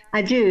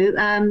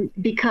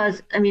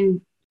 Because, I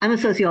mean, I'm a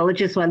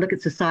sociologist, so I look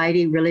at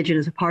society. Religion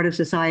is a part of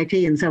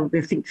society. And so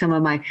I think some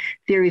of my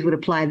theories would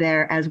apply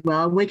there as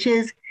well, which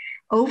is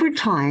over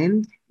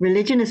time,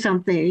 religion is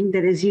something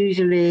that is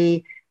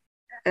usually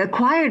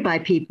acquired by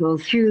people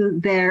through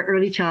their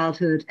early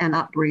childhood and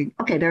upbringing.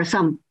 Okay, there's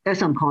some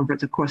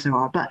converts, of course there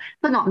are, but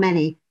not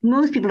many.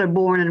 Most people are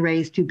born and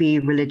raised to be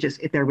religious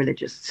if they're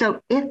religious.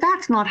 So if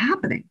that's not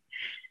happening,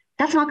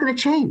 that's not going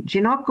to change.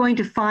 You're not going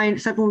to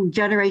find some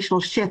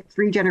generational shift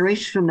 3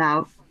 generations from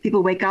now.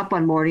 People wake up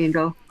one morning and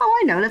go, "Oh,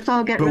 I know, let's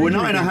all get." But religion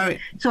we're not again." in a hurry.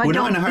 So we're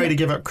not in a hurry to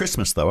give up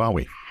Christmas, though, are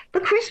we?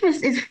 But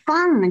Christmas is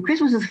fun, and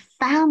Christmas is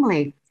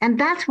family, and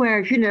that's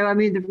where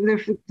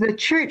the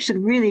church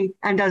should really,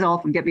 and does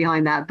often get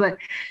behind that, but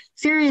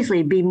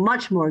seriously, be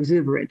much more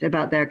exuberant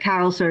about their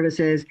carol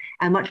services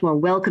and much more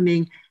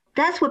welcoming.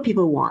 That's what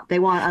people want. They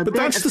want a. But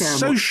that's the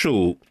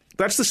social.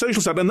 That's the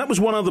social side. And that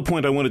was one other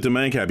point I wanted to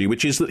make, Abby,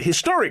 which is that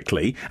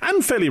historically,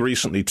 and fairly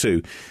recently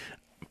too,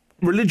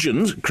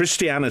 religions,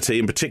 Christianity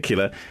in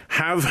particular,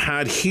 have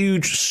had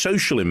huge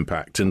social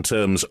impact in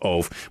terms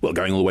of, well,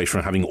 going all the way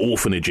from having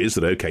orphanages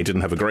that, okay,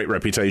 didn't have a great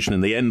reputation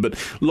in the end, but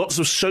lots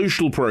of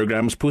social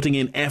programs putting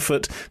in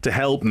effort to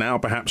help, now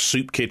perhaps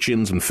soup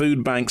kitchens and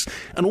food banks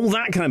and all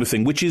that kind of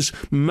thing, which is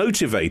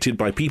motivated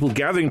by people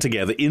gathering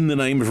together in the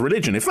name of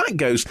religion. If that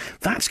goes,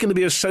 that's going to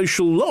be a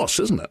social loss,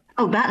 isn't it?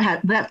 Oh,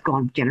 that's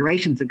gone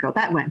generations ago.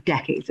 That went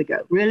decades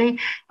ago. Really?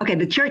 Okay,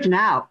 the church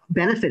now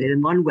benefited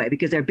in one way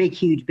because they're big,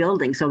 huge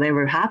buildings, so they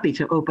were happy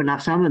to open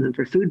up some of them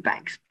for food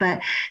banks.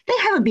 But they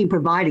haven't been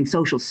providing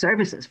social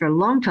services for a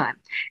long time.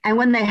 And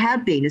when they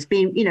have been, it's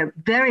been,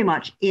 very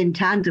much in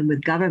tandem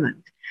with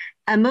government.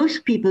 And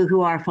most people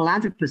who are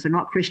philanthropists are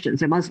not Christians,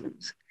 they're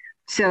Muslims.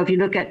 So if you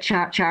look at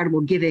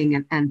charitable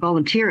giving and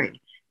volunteering,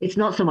 it's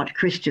not so much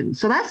Christian.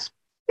 So that's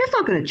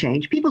not going to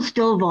change. People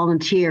still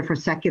volunteer for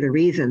secular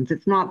reasons.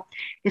 It's not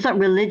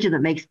religion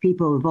that makes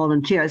people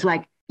volunteer. It's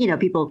like,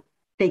 people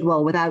think,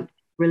 well, without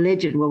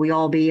religion, will we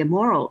all be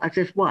immoral? As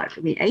if what?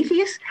 I mean,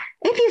 atheists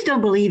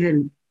don't believe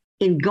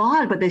in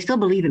God, but they still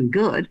believe in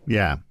good.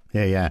 Yeah.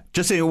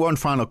 Just one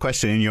final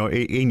question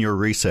in your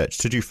research: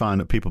 did you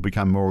find that people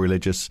become more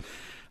religious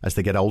as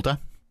they get older?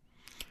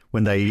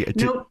 When they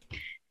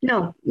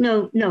No,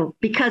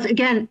 because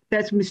again,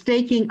 that's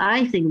mistaking.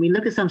 I think when we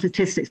look at some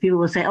statistics, people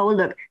will say, "Oh,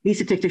 look, these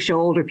statistics show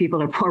older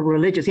people are more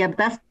religious." Yeah, but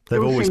that's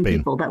those same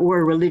people that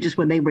were religious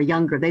when they were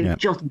younger. They've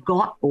just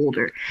got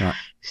older. Yeah.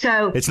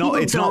 So it's not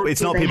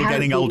people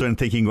getting older and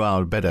thinking,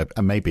 "Well, better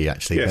maybe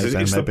actually." Yes,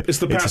 it's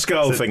the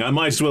Pascal thing. I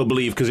might as well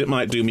believe because it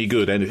might do me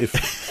good, and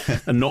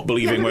and not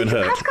believing won't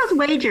hurt. Pascal's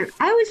wager,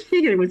 I always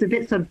figured it was a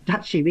bit so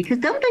touchy because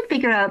don't they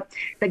figure out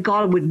that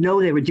God would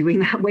know they were doing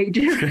that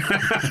wager?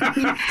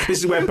 This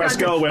is where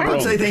Pascal went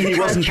wrong. I think he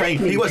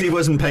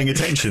wasn't paying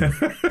attention.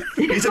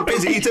 He's a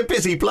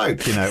busy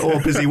bloke,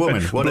 or busy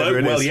woman, whatever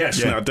it is. Well, yes.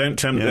 Yeah. Now, don't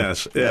tempt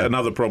us. Yeah,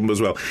 another problem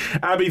as well.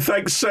 Abby,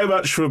 thanks so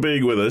much for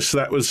being with us.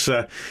 That was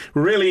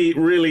really,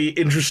 really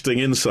interesting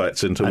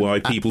insights into why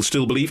people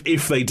still believe,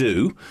 if they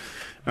do,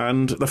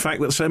 and the fact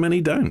that so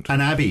many don't.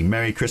 And Abby,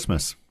 Merry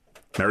Christmas.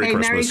 Merry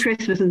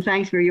Christmas, and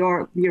thanks for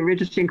your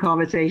interesting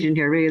conversation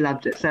here. Really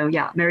loved it. So,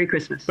 yeah, Merry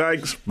Christmas.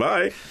 Thanks.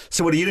 Bye.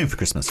 So what are you doing for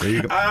Christmas?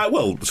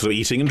 Well, sort of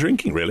eating and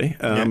drinking, really,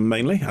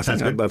 mainly. I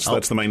think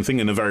that's the main thing,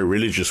 in a very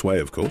religious way,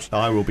 of course.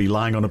 I will be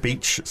lying on a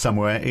beach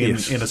somewhere in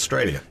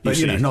Australia. But,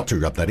 not to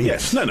rub that in.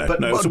 Yes, no.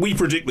 So we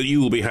predict that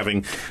you will be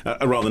having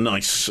a rather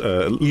nice,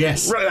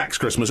 relaxed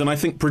Christmas, and I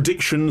think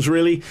predictions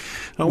really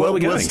are where we're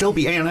going. We'll still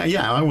be,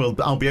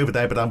 I'll be over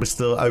there, but I'm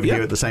still over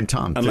here at the same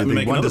time. And let me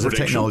make wonders of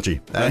technology.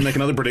 Let me make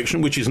another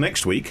prediction, which is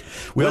next week,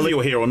 whether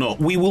you're here or not,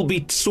 we will be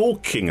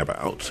talking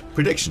about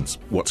predictions.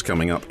 What's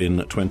coming up in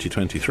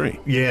 2023.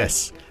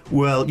 Yes.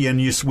 Well,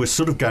 we're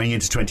sort of going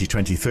into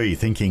 2023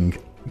 thinking,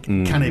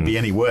 can it be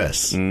any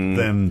worse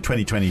than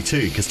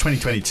 2022? Because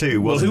 2022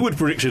 was. Well, who would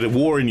predict a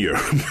war in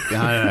Europe? I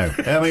know.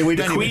 I mean, we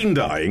don't. The Queen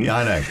dying. Yeah,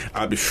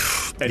 I know.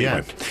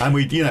 Anyway,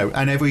 and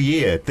and every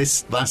year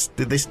this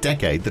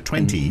decade, the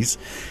 20s,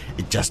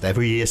 it just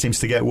every year seems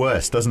to get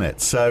worse, doesn't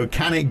it? So,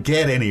 can it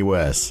get any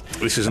worse?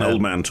 This is an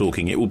old man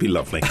talking. It will be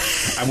lovely,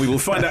 and we will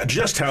find out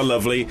just how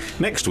lovely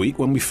next week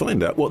when we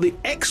find out what the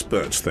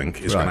experts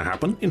think is going to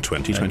happen in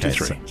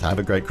 2023. Okay, so have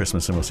a great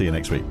Christmas, and we'll see you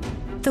next week.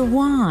 The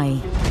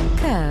Why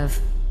Curve.